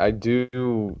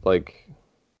do like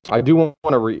I do want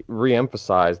to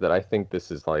re-emphasize that I think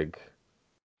this is like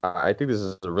I think this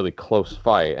is a really close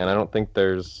fight, and I don't think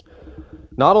there's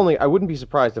not only I wouldn't be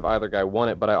surprised if either guy won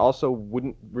it, but I also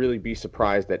wouldn't really be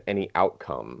surprised at any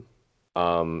outcome.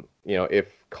 If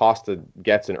Costa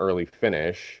gets an early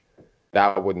finish,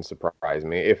 that wouldn't surprise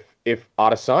me. If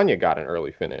Adesanya got an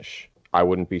early finish, I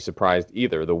wouldn't be surprised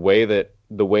either. The way that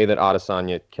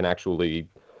Adesanya can actually,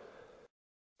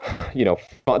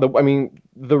 I mean,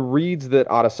 the reads that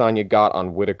Adesanya got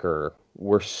on Whitaker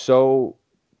were so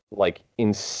like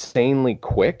insanely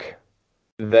quick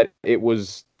that it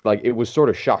was sort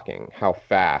of shocking how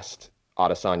fast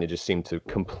Adesanya just seemed to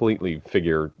completely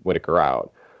figure Whitaker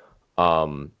out.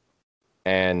 Um,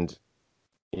 and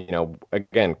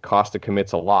again, Costa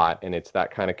commits a lot, and it's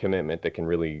that kind of commitment that can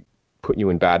really put you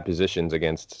in bad positions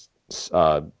against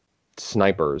uh,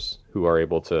 snipers who are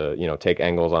able to, take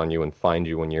angles on you and find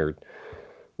you when you're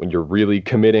really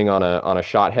committing on a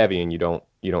shot heavy and you don't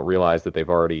realize that they've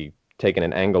already taken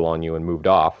an angle on you and moved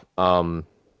off.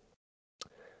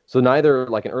 So neither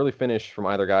like an early finish from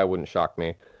either guy wouldn't shock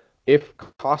me. If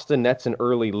Costa nets an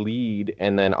early lead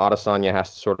and then Adesanya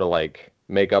has to sort of like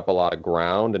make up a lot of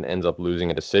ground and ends up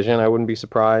losing a decision, I wouldn't be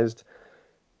surprised.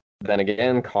 Then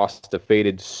again, Costa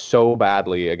faded so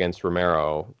badly against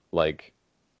Romero, like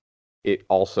I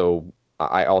also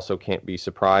can't be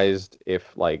surprised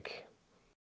if like,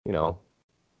 you know,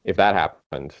 if that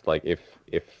happened, like if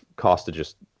Costa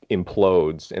just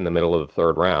implodes in the middle of the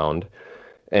third round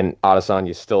and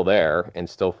Adesanya's still there and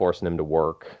still forcing him to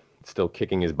work, still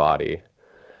kicking his body.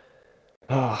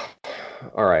 All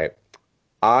right.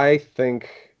 I think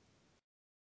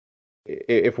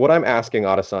if what I'm asking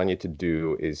Adesanya to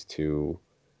do is to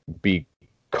be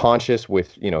conscious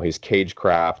with, his cage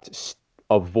craft,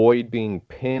 avoid being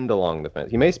pinned along the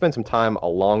fence. He may spend some time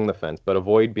along the fence, but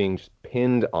avoid being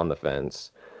pinned on the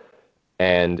fence.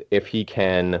 And if he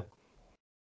can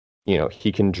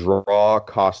draw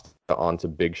Costa onto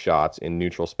big shots in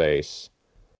neutral space.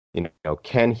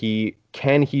 Can he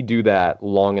do that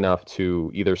long enough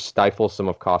to either stifle some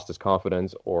of Costa's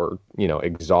confidence or,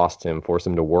 exhaust him, force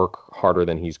him to work harder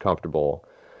than he's comfortable?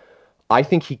 I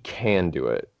think he can do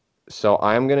it. So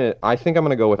I think I'm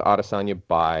gonna go with Adesanya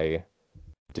by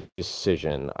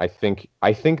decision. I think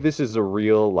this is a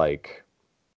real like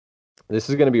this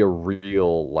is gonna be a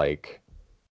real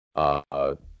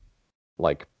uh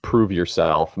like prove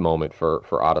yourself moment for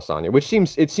Adesanya, which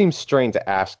seems strange to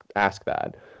ask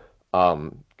that,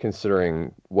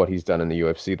 considering what he's done in the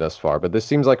UFC thus far. But this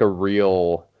seems like a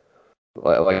real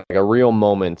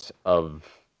moment of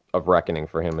reckoning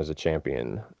for him as a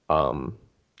champion.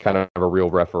 Kind of a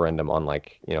real referendum on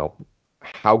like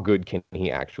how good can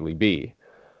he actually be.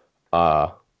 Uh,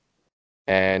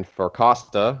 and for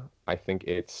Costa, I think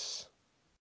it's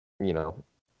you know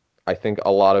I think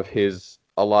a lot of his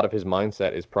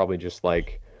mindset is probably just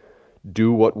like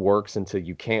do what works until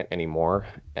you can't anymore.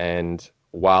 And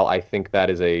while I think that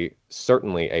is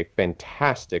certainly a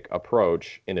fantastic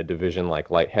approach in a division like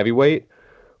light heavyweight,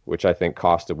 which I think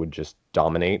Costa would just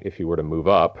dominate if he were to move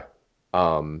up.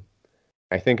 Um,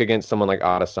 I think against someone like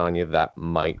Adesanya, that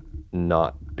might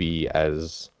not be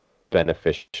as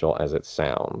beneficial as it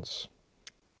sounds.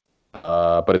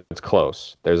 But it's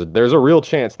close. There's a real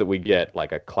chance that we get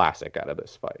like a classic out of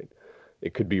this fight.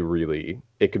 It could be really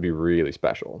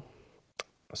special.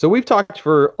 So we've talked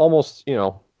for almost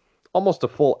a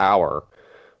full hour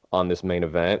on this main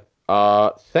event.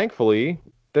 Thankfully,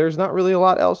 there's not really a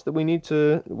lot else that we need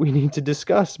to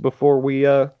discuss before we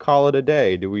call it a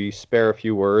day. Do we spare a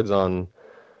few words on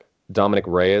Dominic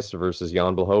Reyes versus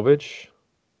Jan Blachowicz?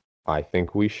 I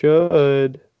think we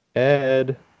should.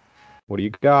 Ed, what do you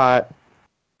got?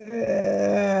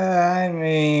 I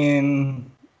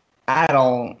mean, I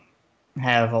don't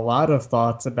have a lot of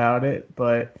thoughts about it,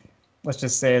 but let's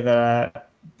just say that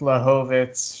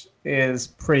Blachowicz is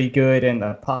pretty good in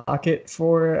the pocket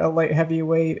for a light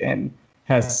heavyweight and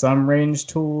has some range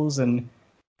tools and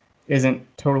isn't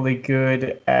totally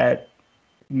good at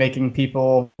making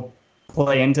people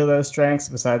play into those strengths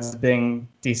besides being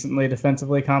decently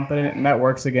defensively competent. And that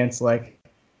works against like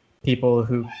people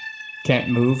who can't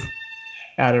move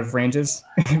out of ranges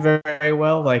very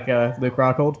well, like Luke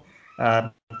Rockhold,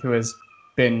 who has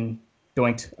been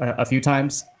doinked a few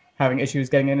times, having issues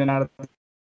getting in and out of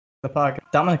the pocket.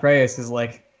 Dominic Reyes is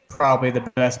like probably the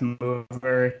best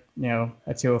mover,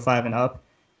 at 205 and up.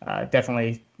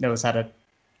 Definitely knows how to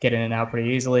get in and out pretty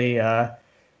easily.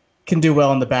 Can do well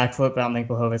on the back foot, but I don't think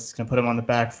Blachowicz is going to put him on the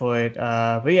back foot.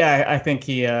 But yeah, I think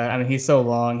he's so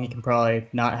long, he can probably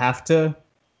not have to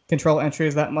control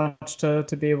entries that much to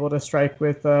be able to strike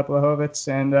with Blachowicz.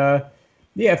 And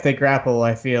yeah, if they grapple,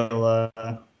 I feel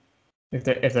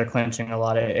if they're clinching a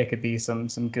lot, it could be some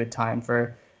good time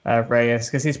for Reyes,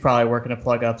 because he's probably working to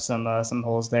plug up some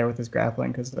holes there with his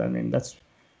grappling. Because I mean, that's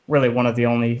really one of the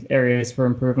only areas for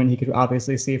improvement he could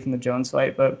obviously see from the Jones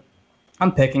fight. But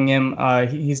I'm picking him.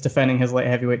 He's defending his light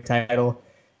heavyweight title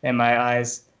in my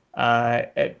eyes.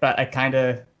 But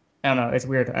I don't know. It's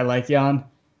weird. I like Jan,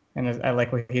 and I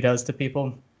like what he does to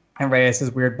people. And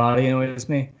Reyes' weird body annoys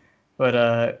me.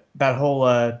 But that whole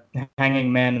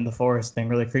hanging man in the forest thing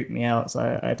really creeped me out.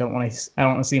 So I don't want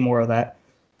to see more of that.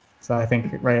 So I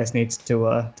think Reyes needs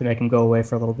to make him go away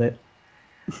for a little bit.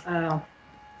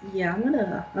 Yeah, I'm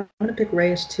gonna pick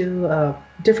Reyes too.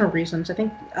 Different reasons. I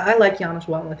think I like Jan as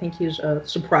well. I think he's a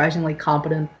surprisingly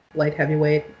competent light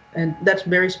heavyweight, and that's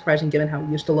very surprising given how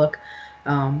he used to look.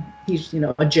 He's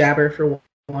a jabber for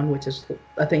one, which is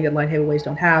a thing that light heavyweights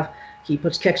don't have. He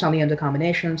puts kicks on the end of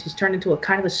combinations. He's turned into a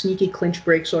kind of a sneaky clinch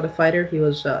break sort of fighter. He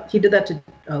did that to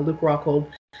Luke Rockhold,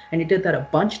 and he did that a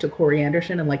bunch to Corey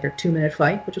Anderson in like their 2-minute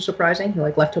fight, which was surprising. He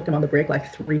like left hooked him on the break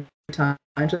like 3 times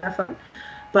in that fight.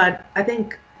 But I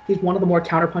think he's one of the more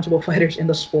counterpunchable fighters in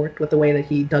the sport with the way that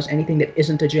he does anything that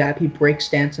isn't a jab. He breaks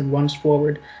stance and runs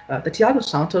forward. The Thiago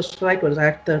Santos fight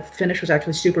the finish was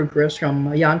actually super gross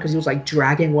from Jan, because he was like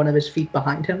dragging one of his feet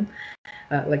behind him.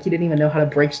 Like he didn't even know how to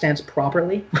break stance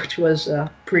properly, which was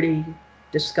pretty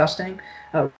disgusting.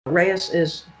 Reyes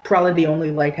is probably the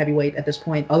only light heavyweight at this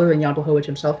point, other than Jan Blachowicz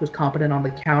himself, who's competent on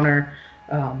the counter.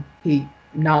 He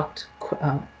knocked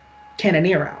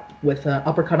Cannonier out with an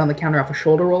uppercut on the counter off a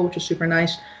shoulder roll, which is super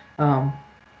nice.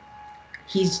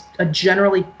 He's a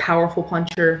generally powerful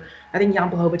puncher. I think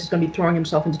Jan Blachowicz is going to be throwing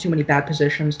himself into too many bad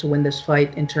positions to win this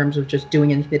fight in terms of just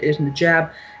doing anything that isn't a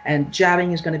jab. And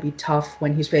jabbing is going to be tough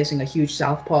when he's facing a huge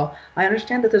southpaw. I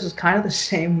understand that this is kind of the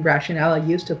same rationale I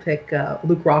used to pick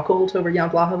Luke Rockhold over Jan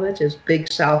Blachowicz. His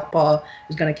big southpaw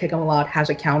is going to kick him a lot, has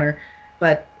a counter.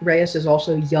 But Reyes is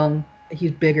also young.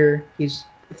 He's bigger.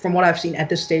 From what I've seen at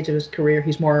this stage of his career,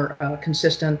 he's more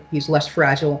consistent. He's less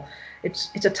fragile.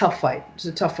 It's a tough fight. It's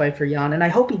a tough fight for Jan, and I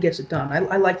hope he gets it done.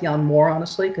 I like Jan more,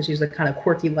 honestly, because he's the kind of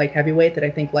quirky light heavyweight that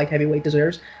I think light heavyweight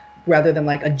deserves, rather than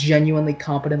like a genuinely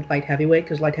competent light heavyweight,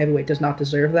 because light heavyweight does not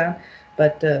deserve that.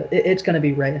 But it's going to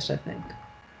be Reyes, I think.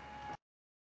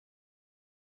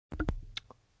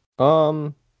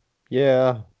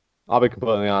 Yeah, I'll be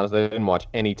completely honest. I didn't watch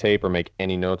any tape or make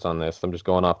any notes on this. I'm just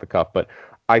going off the cuff, but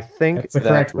I think That's the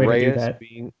correct way to do Reyes that.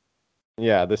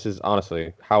 yeah, this is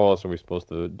honestly, how else are we supposed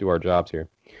to do our jobs here?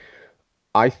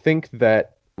 I think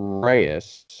that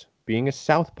Reyes, being a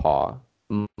southpaw,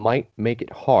 might make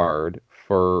it hard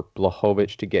for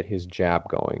Blachowicz to get his jab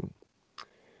going.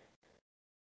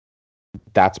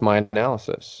 That's my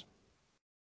analysis.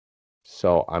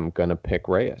 So I'm gonna pick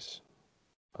Reyes.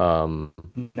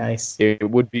 Nice. It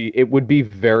would be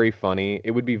very funny.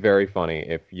 It would be very funny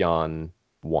if Jan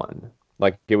won.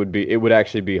 Like it would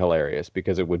actually be hilarious,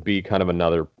 because it would be kind of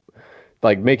another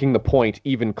like making the point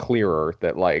even clearer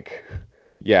that like,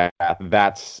 yeah,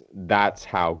 that's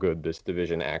how good this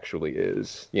division actually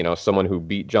is. You know, someone who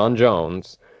beat John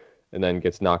Jones and then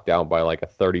gets knocked out by like a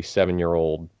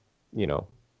 37-year-old, you know,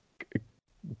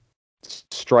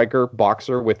 striker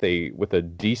boxer with a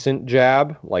decent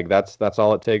jab. Like that's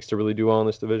all it takes to really do well in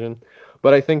this division.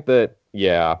 But I think that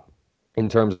yeah, in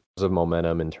terms of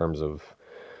momentum, in terms of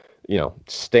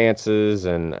stances,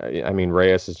 and I mean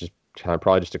Reyes is just kind of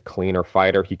probably just a cleaner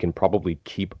fighter. He can probably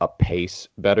keep a pace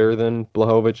better than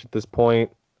Blachowicz at this point,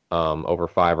 over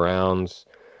 5 rounds.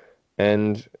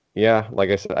 And yeah, like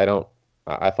I said,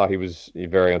 I thought he was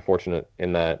very unfortunate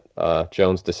in that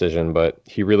Jones decision, but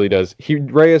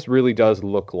Reyes really does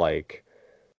look like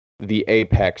the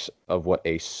apex of what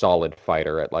a solid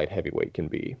fighter at light heavyweight can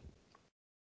be.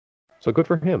 So good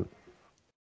for him.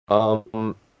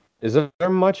 Is there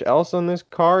much else on this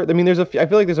card? I mean, I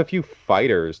feel like there's a few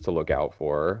fighters to look out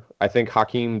for. I think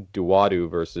Hakeem Dawodu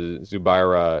versus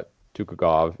Zubaira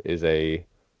Tukhugov is a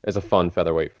fun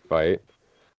featherweight fight.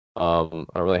 I don't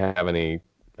really have any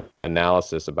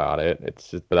analysis about it.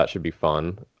 But that should be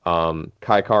fun.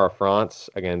 Kai Kara France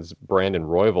against Brandon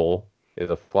Royval is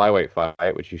a flyweight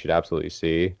fight, which you should absolutely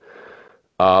see.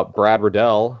 Brad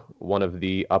Riddell, one of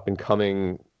the up and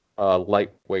coming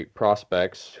lightweight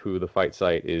prospects, who the fight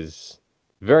site is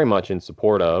very much in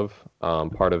support of.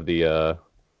 Part of the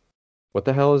what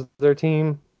the hell is their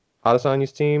team?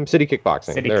 Adesanya's team, City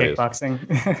Kickboxing. City there Kickboxing.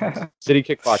 It is. City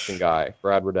Kickboxing guy,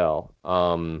 Brad Riddell,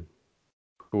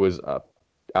 who was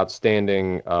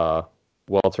outstanding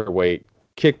welterweight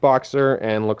kickboxer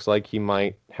and looks like he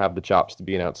might have the chops to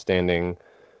be an outstanding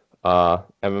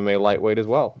MMA lightweight as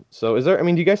well. So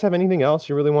do you guys have anything else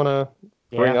you really want to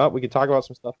bring up? We could talk about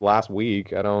some stuff last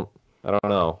week. I don't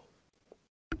know.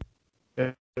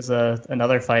 There's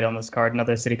another fight on this card,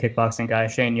 another City Kickboxing guy,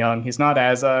 Shane Young. He's not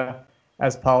as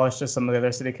polished as some of the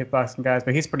other City Kickboxing guys,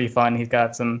 but he's pretty fun. He's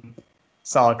got some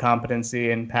solid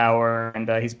competency and power, and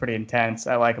he's pretty intense.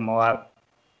 I like him a lot.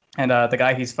 And the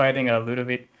guy he's fighting,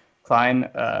 Ludovic Klein,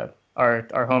 our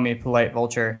homie Polite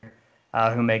Vulture,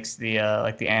 who makes the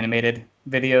the animated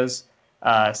videos,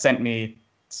 sent me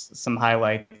some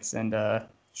highlights and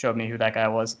showed me who that guy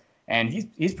was. And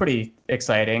he's pretty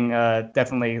exciting.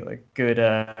 Definitely like good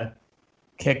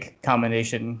kick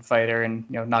combination fighter, and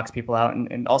knocks people out,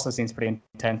 and also seems pretty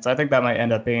intense. So I think that might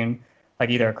end up being like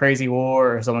either a crazy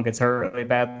war or someone gets hurt really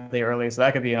badly early. So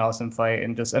that could be an awesome fight,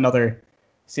 and just another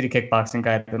City Kickboxing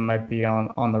guy that might be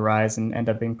on the rise and end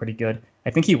up being pretty good.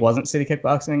 I think he wasn't City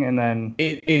Kickboxing, and then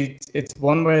it's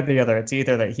one way or the other. It's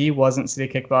either that he wasn't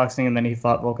City Kickboxing and then he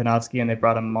fought Volkanovski and they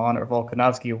brought him on, or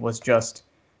Volkanovski was just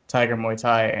Tiger Muay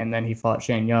Thai and then he fought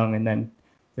Shane Young, and then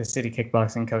the City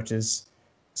Kickboxing coaches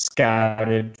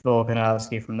scouted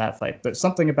Volkanovski from that fight. There's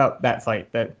something about that fight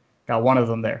that got one of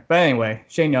them there. But anyway,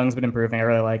 Shane Young's been improving. I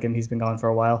really like him. He's been gone for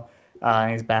a while.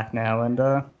 He's back now, and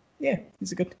yeah,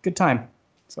 he's a good time.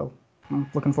 So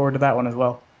I'm looking forward to that one as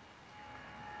well.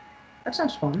 That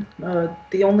sounds fun.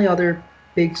 The only other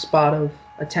big spot of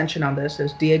attention on this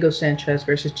is Diego Sanchez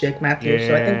versus Jake Matthews. Yeah.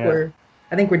 So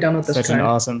I think we're done with this. Such an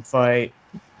awesome fight.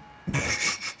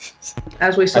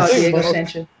 As we saw Diego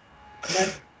Sanchez.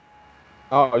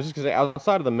 Oh, I was just gonna say,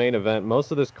 outside of the main event,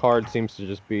 most of this card seems to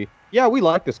just be, yeah, we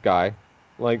like this guy.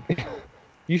 Like,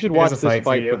 you should watch this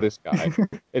fight for this guy.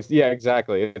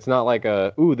 Exactly. It's not like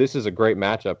ooh, this is a great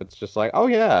matchup. It's just like, oh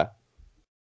yeah,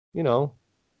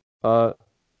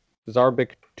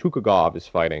 Zarbik Tukhugov is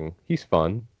fighting. He's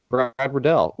fun. Brad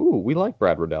Riddell. Ooh, we like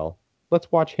Brad Riddell. Let's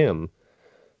watch him.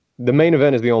 The main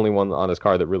event is the only one on this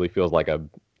card that really feels like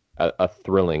a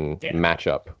thrilling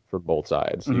matchup for both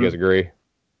sides. Mm-hmm. You guys agree?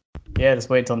 Yeah, just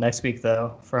wait until next week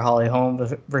though for Holly Holm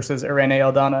versus Irene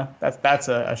Aldana. That's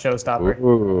a showstopper.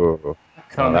 Ooh.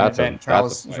 Co-main event,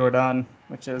 Charles Jourdain,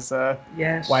 which is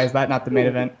yes. Why is that not the main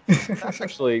event? That's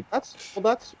we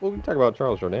can talk about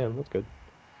Charles Jourdain. That's good.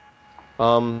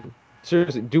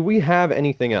 Seriously, do we have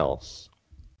anything else?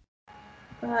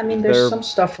 I mean, there's some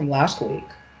stuff from last week,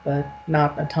 but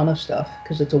not a ton of stuff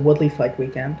because it's a Woodley fight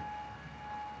weekend.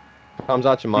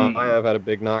 Hamzat Chimaev had a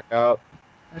big knockout.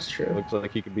 That's true. Looks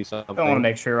like he could be something. I want to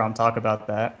make sure I'm talk about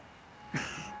that.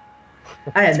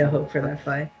 I had no hope for that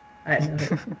fight. I had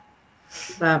no hope.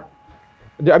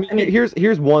 I mean,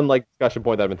 here's one discussion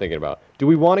point that I've been thinking about. Do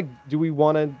we want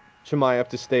Chimaev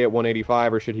to stay at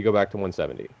 185, or should he go back to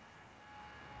 170?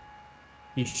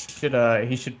 He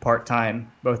should part time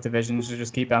both divisions to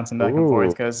just keep bouncing back and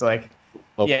forth because if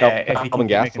he can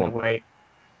make the weight.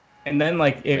 And then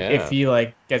if he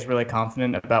gets really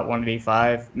confident about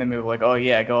 185, then we were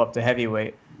go up to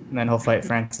heavyweight, and then he'll fight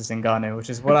Francis Ngannou, which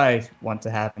is what I want to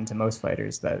happen to most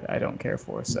fighters that I don't care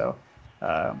for. So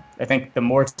I think the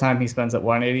more time he spends at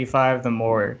 185, the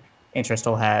more interest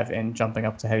he'll have in jumping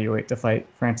up to heavyweight to fight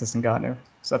Francis Ngannou.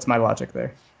 So that's my logic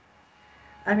there.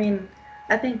 I mean,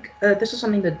 I think this is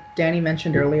something that Danny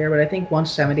mentioned earlier, but I think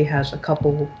 170 has a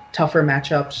couple tougher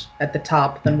matchups at the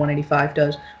top than 185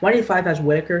 does. 185 has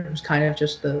Whitaker, who's kind of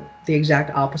just the exact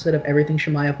opposite of everything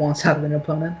Chimaev wants out of an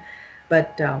opponent.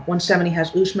 But 170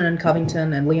 has Usman and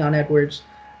Covington and Leon Edwards,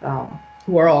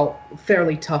 who are all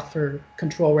fairly tough for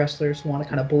control wrestlers who want to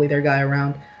kind of bully their guy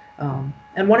around.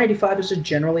 And 185 is just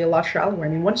generally a lot shallower. I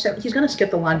mean, 170, he's going to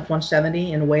skip the line of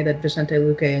 170 in a way that Vicente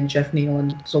Luque and Jeff Neal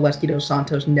and Zaleski dos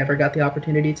Santos never got the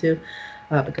opportunity to,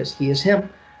 because he is him.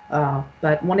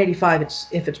 But 185,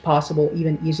 if it's possible,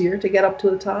 even easier to get up to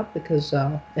the top because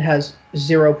it has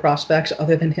zero prospects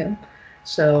other than him.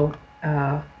 So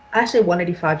I say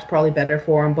 185 is probably better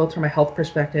for him, both from a health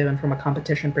perspective and from a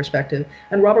competition perspective.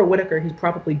 And Robert Whitaker, he's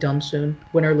probably done soon.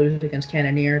 Win or lose against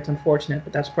Cannonier. It's unfortunate,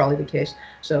 but that's probably the case.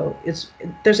 So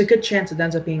there's a good chance it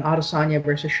ends up being Adesanya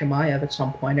versus Chimaev at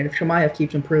some point. And if Chimaev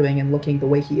keeps improving and looking the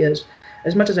way he is,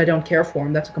 as much as I don't care for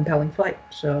him, that's a compelling fight.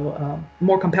 So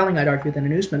more compelling, I'd argue, than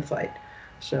an Usman fight.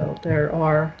 So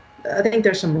I think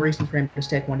there's some reason for him to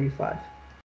stay at 185.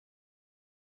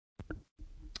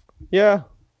 Yeah.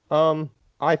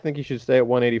 I think he should stay at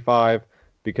 185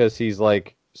 because he's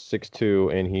like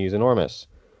 6'2" and he's enormous.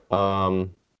 I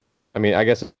mean, I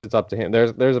guess it's up to him.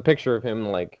 There's a picture of him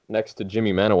like next to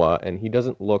Jimmy Manoa, and he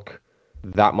doesn't look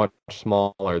that much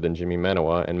smaller than Jimmy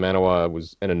Manoa, and Manoa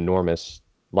was an enormous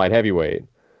light heavyweight.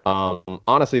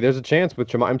 Honestly, there's a chance with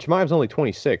Chimaev. Chimaev's only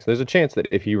 26. There's a chance that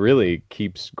if he really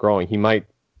keeps growing, he might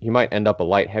end up a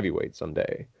light heavyweight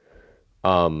someday.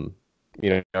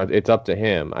 It's up to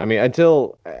him. I mean,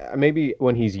 until maybe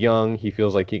when he's young, he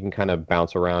feels like he can kind of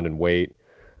bounce around and wait.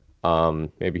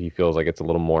 Maybe he feels like it's a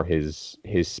little more his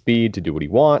speed to do what he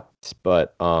wants,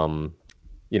 but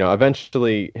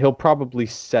eventually he'll probably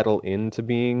settle into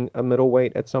being a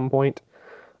middleweight at some point.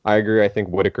 I agree. I think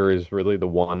Whitaker is really the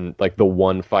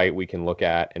one fight we can look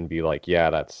at and be like, yeah,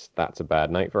 that's a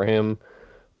bad night for him.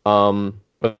 But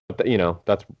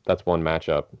that's one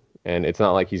matchup. And it's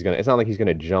not like he's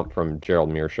gonna jump from Gerald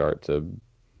Meerschaert to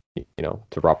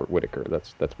Robert Whitaker.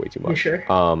 That's way too much. You sure?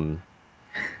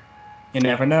 You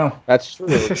never know. That's true.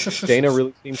 Dana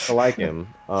really seems to like him.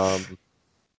 So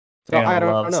I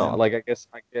don't know. Him. Like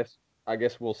I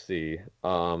guess we'll see.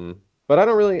 But I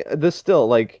don't really. This still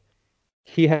like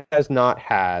he has not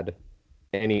had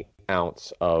any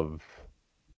ounce of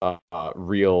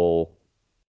real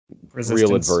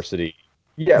adversity.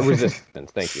 Yeah, resistance.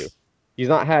 Thank you. He's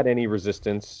not had any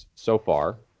resistance so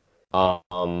far.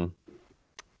 And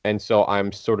so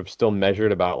I'm sort of still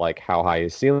measured about like how high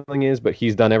his ceiling is, but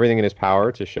he's done everything in his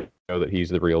power to show that he's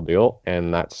the real deal.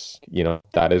 And that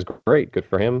is great. Good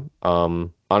for him.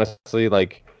 Honestly,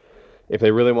 like if they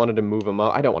really wanted to move him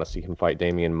up, I don't want to see him fight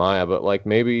Damian Maia, but like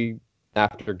maybe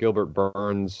after Gilbert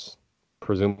Burns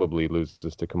presumably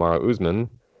loses to Kamaru Usman,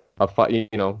 a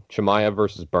fight, Chimaev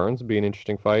versus Burns would be an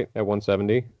interesting fight at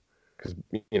 170. Because,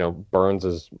 Burns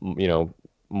is,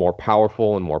 more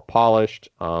powerful and more polished,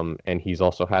 and he's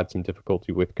also had some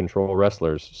difficulty with control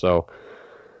wrestlers. So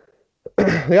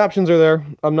the options are there.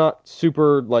 I'm not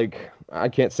super, I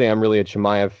can't say I'm really a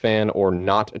Chimaev fan or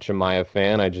not a Chimaev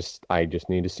fan. I just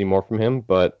need to see more from him.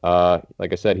 But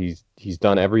like I said, he's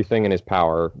done everything in his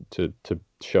power to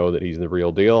show that he's the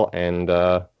real deal. And,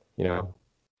 a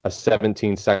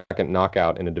 17-second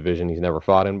knockout in a division he's never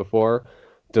fought in before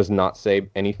does not say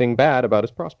anything bad about his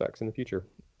prospects in the future.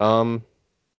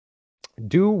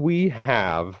 Do we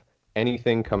have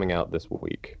anything coming out this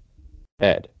week?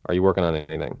 Ed, are you working on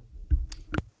anything?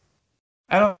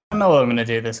 I don't know what I'm going to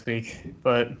do this week,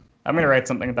 but I'm going to write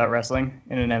something about wrestling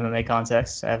in an MMA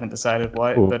context. I haven't decided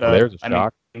what. Ooh, but there's a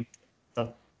shock.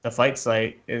 The fight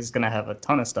site is going to have a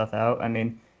ton of stuff out. I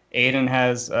mean, Aiden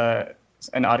has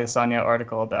an Adesanya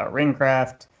article about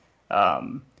Ringcraft.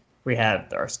 We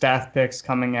have our staff picks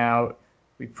coming out.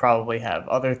 We probably have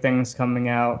other things coming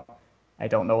out. I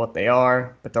don't know what they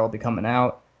are, but they'll be coming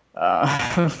out.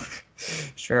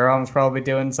 Sharon's probably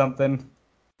doing something.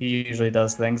 He usually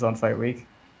does things on fight week.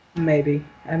 Maybe.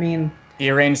 I mean, he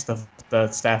arranged the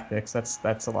staff picks.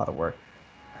 That's a lot of work.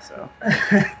 So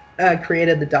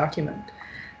created the document.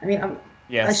 I mean,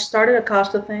 yes. I started a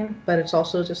Costa thing, but it's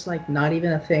also just like not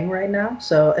even a thing right now.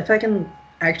 So if I can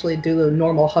actually do the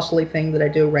normal hustly thing that I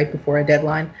do right before a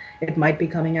deadline, it might be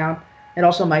coming out. It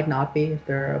also might not be if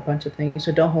there are a bunch of things,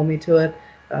 so don't hold me to it.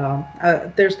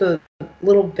 There's the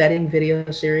little vetting video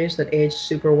series that aged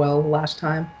super well last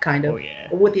time, kind of, Oh,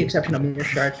 yeah. with the exception of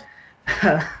Meerschaert.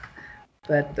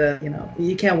 But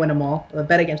you can't win them all.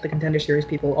 Bet against the Contender Series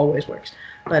people always works.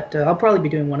 But I'll probably be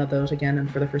doing one of those again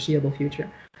and for the foreseeable future,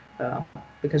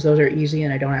 because those are easy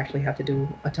and I don't actually have to do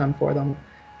a ton for them.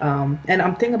 And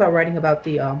I'm thinking about writing about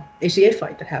the ACA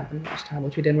fight that happened last time,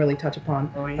 which we didn't really touch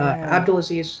upon. Oh, yeah.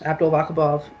 Abdulaziz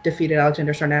Abdulvakabov defeated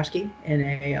Alexander Sarnavsky in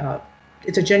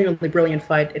it's a genuinely brilliant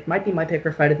fight. It might be my pick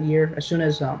for fight of the year. As soon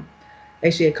as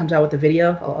ACA comes out with the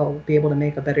video, I'll be able to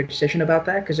make a better decision about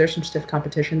that, because there's some stiff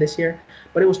competition this year.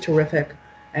 But it was terrific,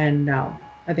 and I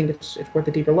think it's worth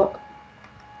a deeper look.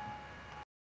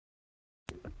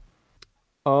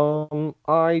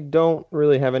 I don't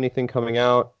really have anything coming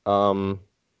out.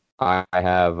 I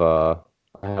have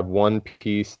one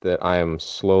piece that I am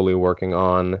slowly working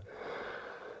on.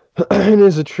 It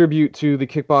is a tribute to the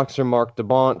kickboxer Mark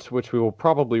DeBont, which we will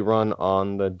probably run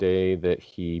on the day that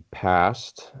he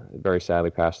passed. Very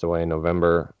sadly passed away in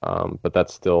November. But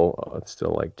it's still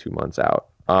like 2 months out.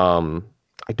 I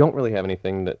don't really have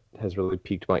anything that has really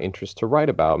piqued my interest to write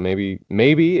about.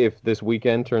 Maybe if this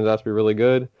weekend turns out to be really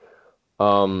good,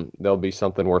 there'll be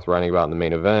something worth writing about in the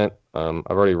main event. I've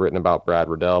already written about Brad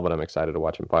Riddell, but I'm excited to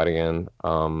watch him fight again.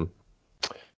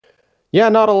 Yeah,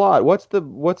 not a lot.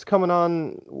 What's coming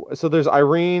on? So there's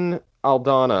Irene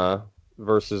Aldana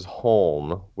versus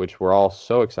Holm, which we're all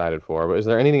so excited for. But is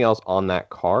there anything else on that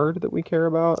card that we care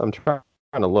about? I'm trying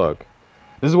to look.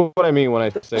 This is what I mean when I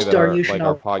say that our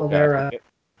podcast.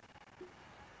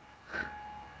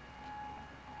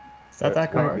 Is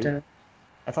that card?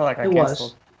 I thought that got it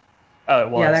canceled. Was. Oh, it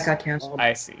was. Yeah, that got canceled.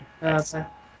 I see.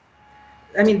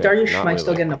 I mean, Dariush might really.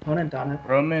 still get an opponent on it.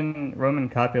 Roman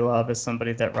Kopylov is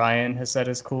somebody that Ryan has said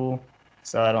is cool,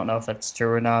 so I don't know if that's true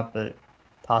or not, but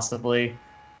possibly.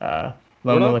 Loma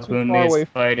Lakbunmi is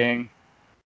fighting.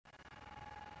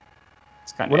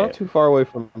 We're not too far away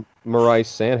from Marais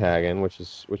Sandhagen, which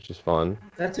is fun.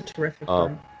 That's a terrific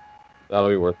fight. That'll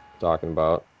be worth talking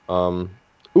about.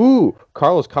 Ooh,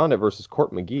 Carlos Condit versus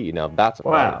Court McGee. Now that's a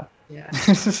wow. Fight. Yeah.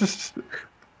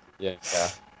 Yeah.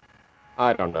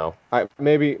 I don't know.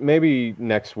 Maybe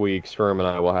next week, Sherm and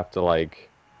I will have to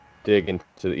dig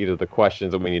into either the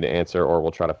questions that we need to answer, or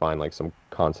we'll try to find some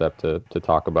concept to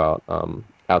talk about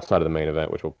outside of the main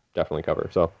event, which we'll definitely cover.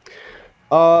 So,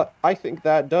 I think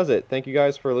that does it. Thank you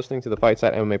guys for listening to the Fight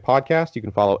Side MMA podcast. You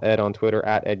can follow Ed on Twitter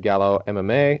at Ed Gallo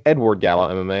MMA, Edward Gallo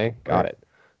MMA. Got it.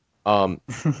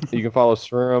 You can follow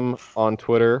Sherm on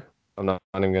Twitter. I'm not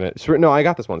even gonna. No, I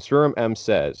got this one. Sherm M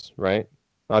says, right?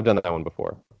 I've done that one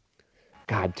before.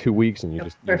 God, 2 weeks and you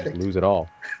just lose it all.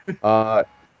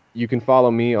 You can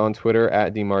follow me on Twitter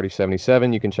at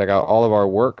dmarty77. You can check out all of our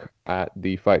work at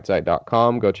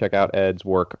thefightsite.com. Go check out Ed's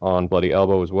work on Bloody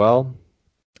Elbow as well.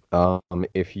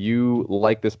 If you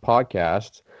like this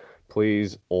podcast,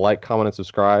 please like, comment, and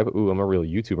subscribe. Ooh, I'm a real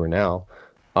YouTuber now.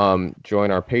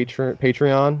 Join our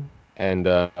Patreon, and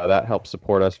that helps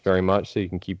support us very much, so you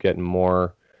can keep getting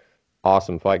more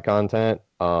awesome fight content.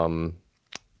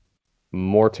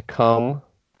 More to come.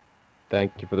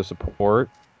 Thank you for the support.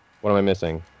 What am I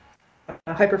missing?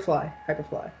 Hyperfly.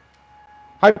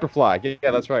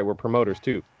 Yeah, that's right. We're promoters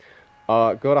too.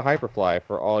 Go to Hyperfly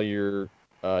for all your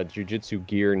jiu-jitsu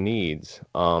gear needs.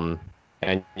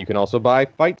 And you can also buy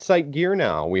Fight Site gear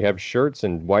now. We have shirts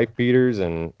and wife beaters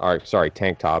and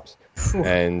tank tops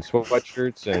and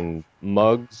sweatshirts and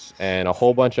mugs and a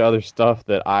whole bunch of other stuff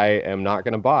that I am not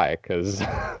going to buy, because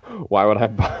why would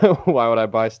I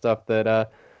buy stuff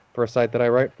that for a site that I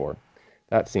write for?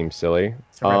 That seems silly.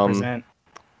 To represent.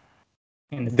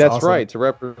 That's awesome. Right, to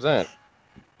represent.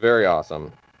 Very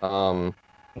awesome. I'll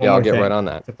get right on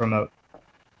that. To promote.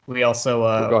 We also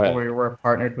we're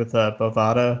partnered with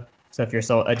Bovada. So if you're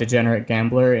a degenerate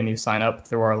gambler and you sign up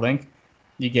through our link,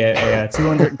 you get a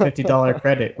 $250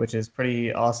 credit, which is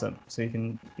pretty awesome. So you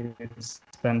can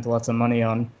spend lots of money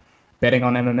on betting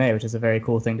on MMA, which is a very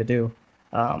cool thing to do.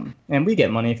 And we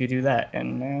get money if you do that.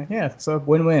 And so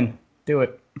win-win. Do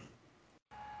it.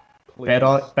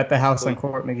 Bet the house on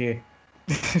Court McGee.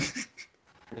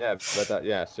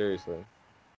 Yeah, seriously.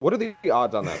 What are the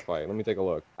odds on that fight? Let me take a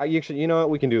look. You know what?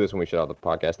 We can do this when we shut out the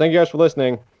podcast. Thank you guys for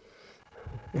listening.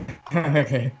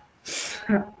 Okay.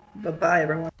 Bye-bye,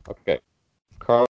 everyone. Okay. Carl.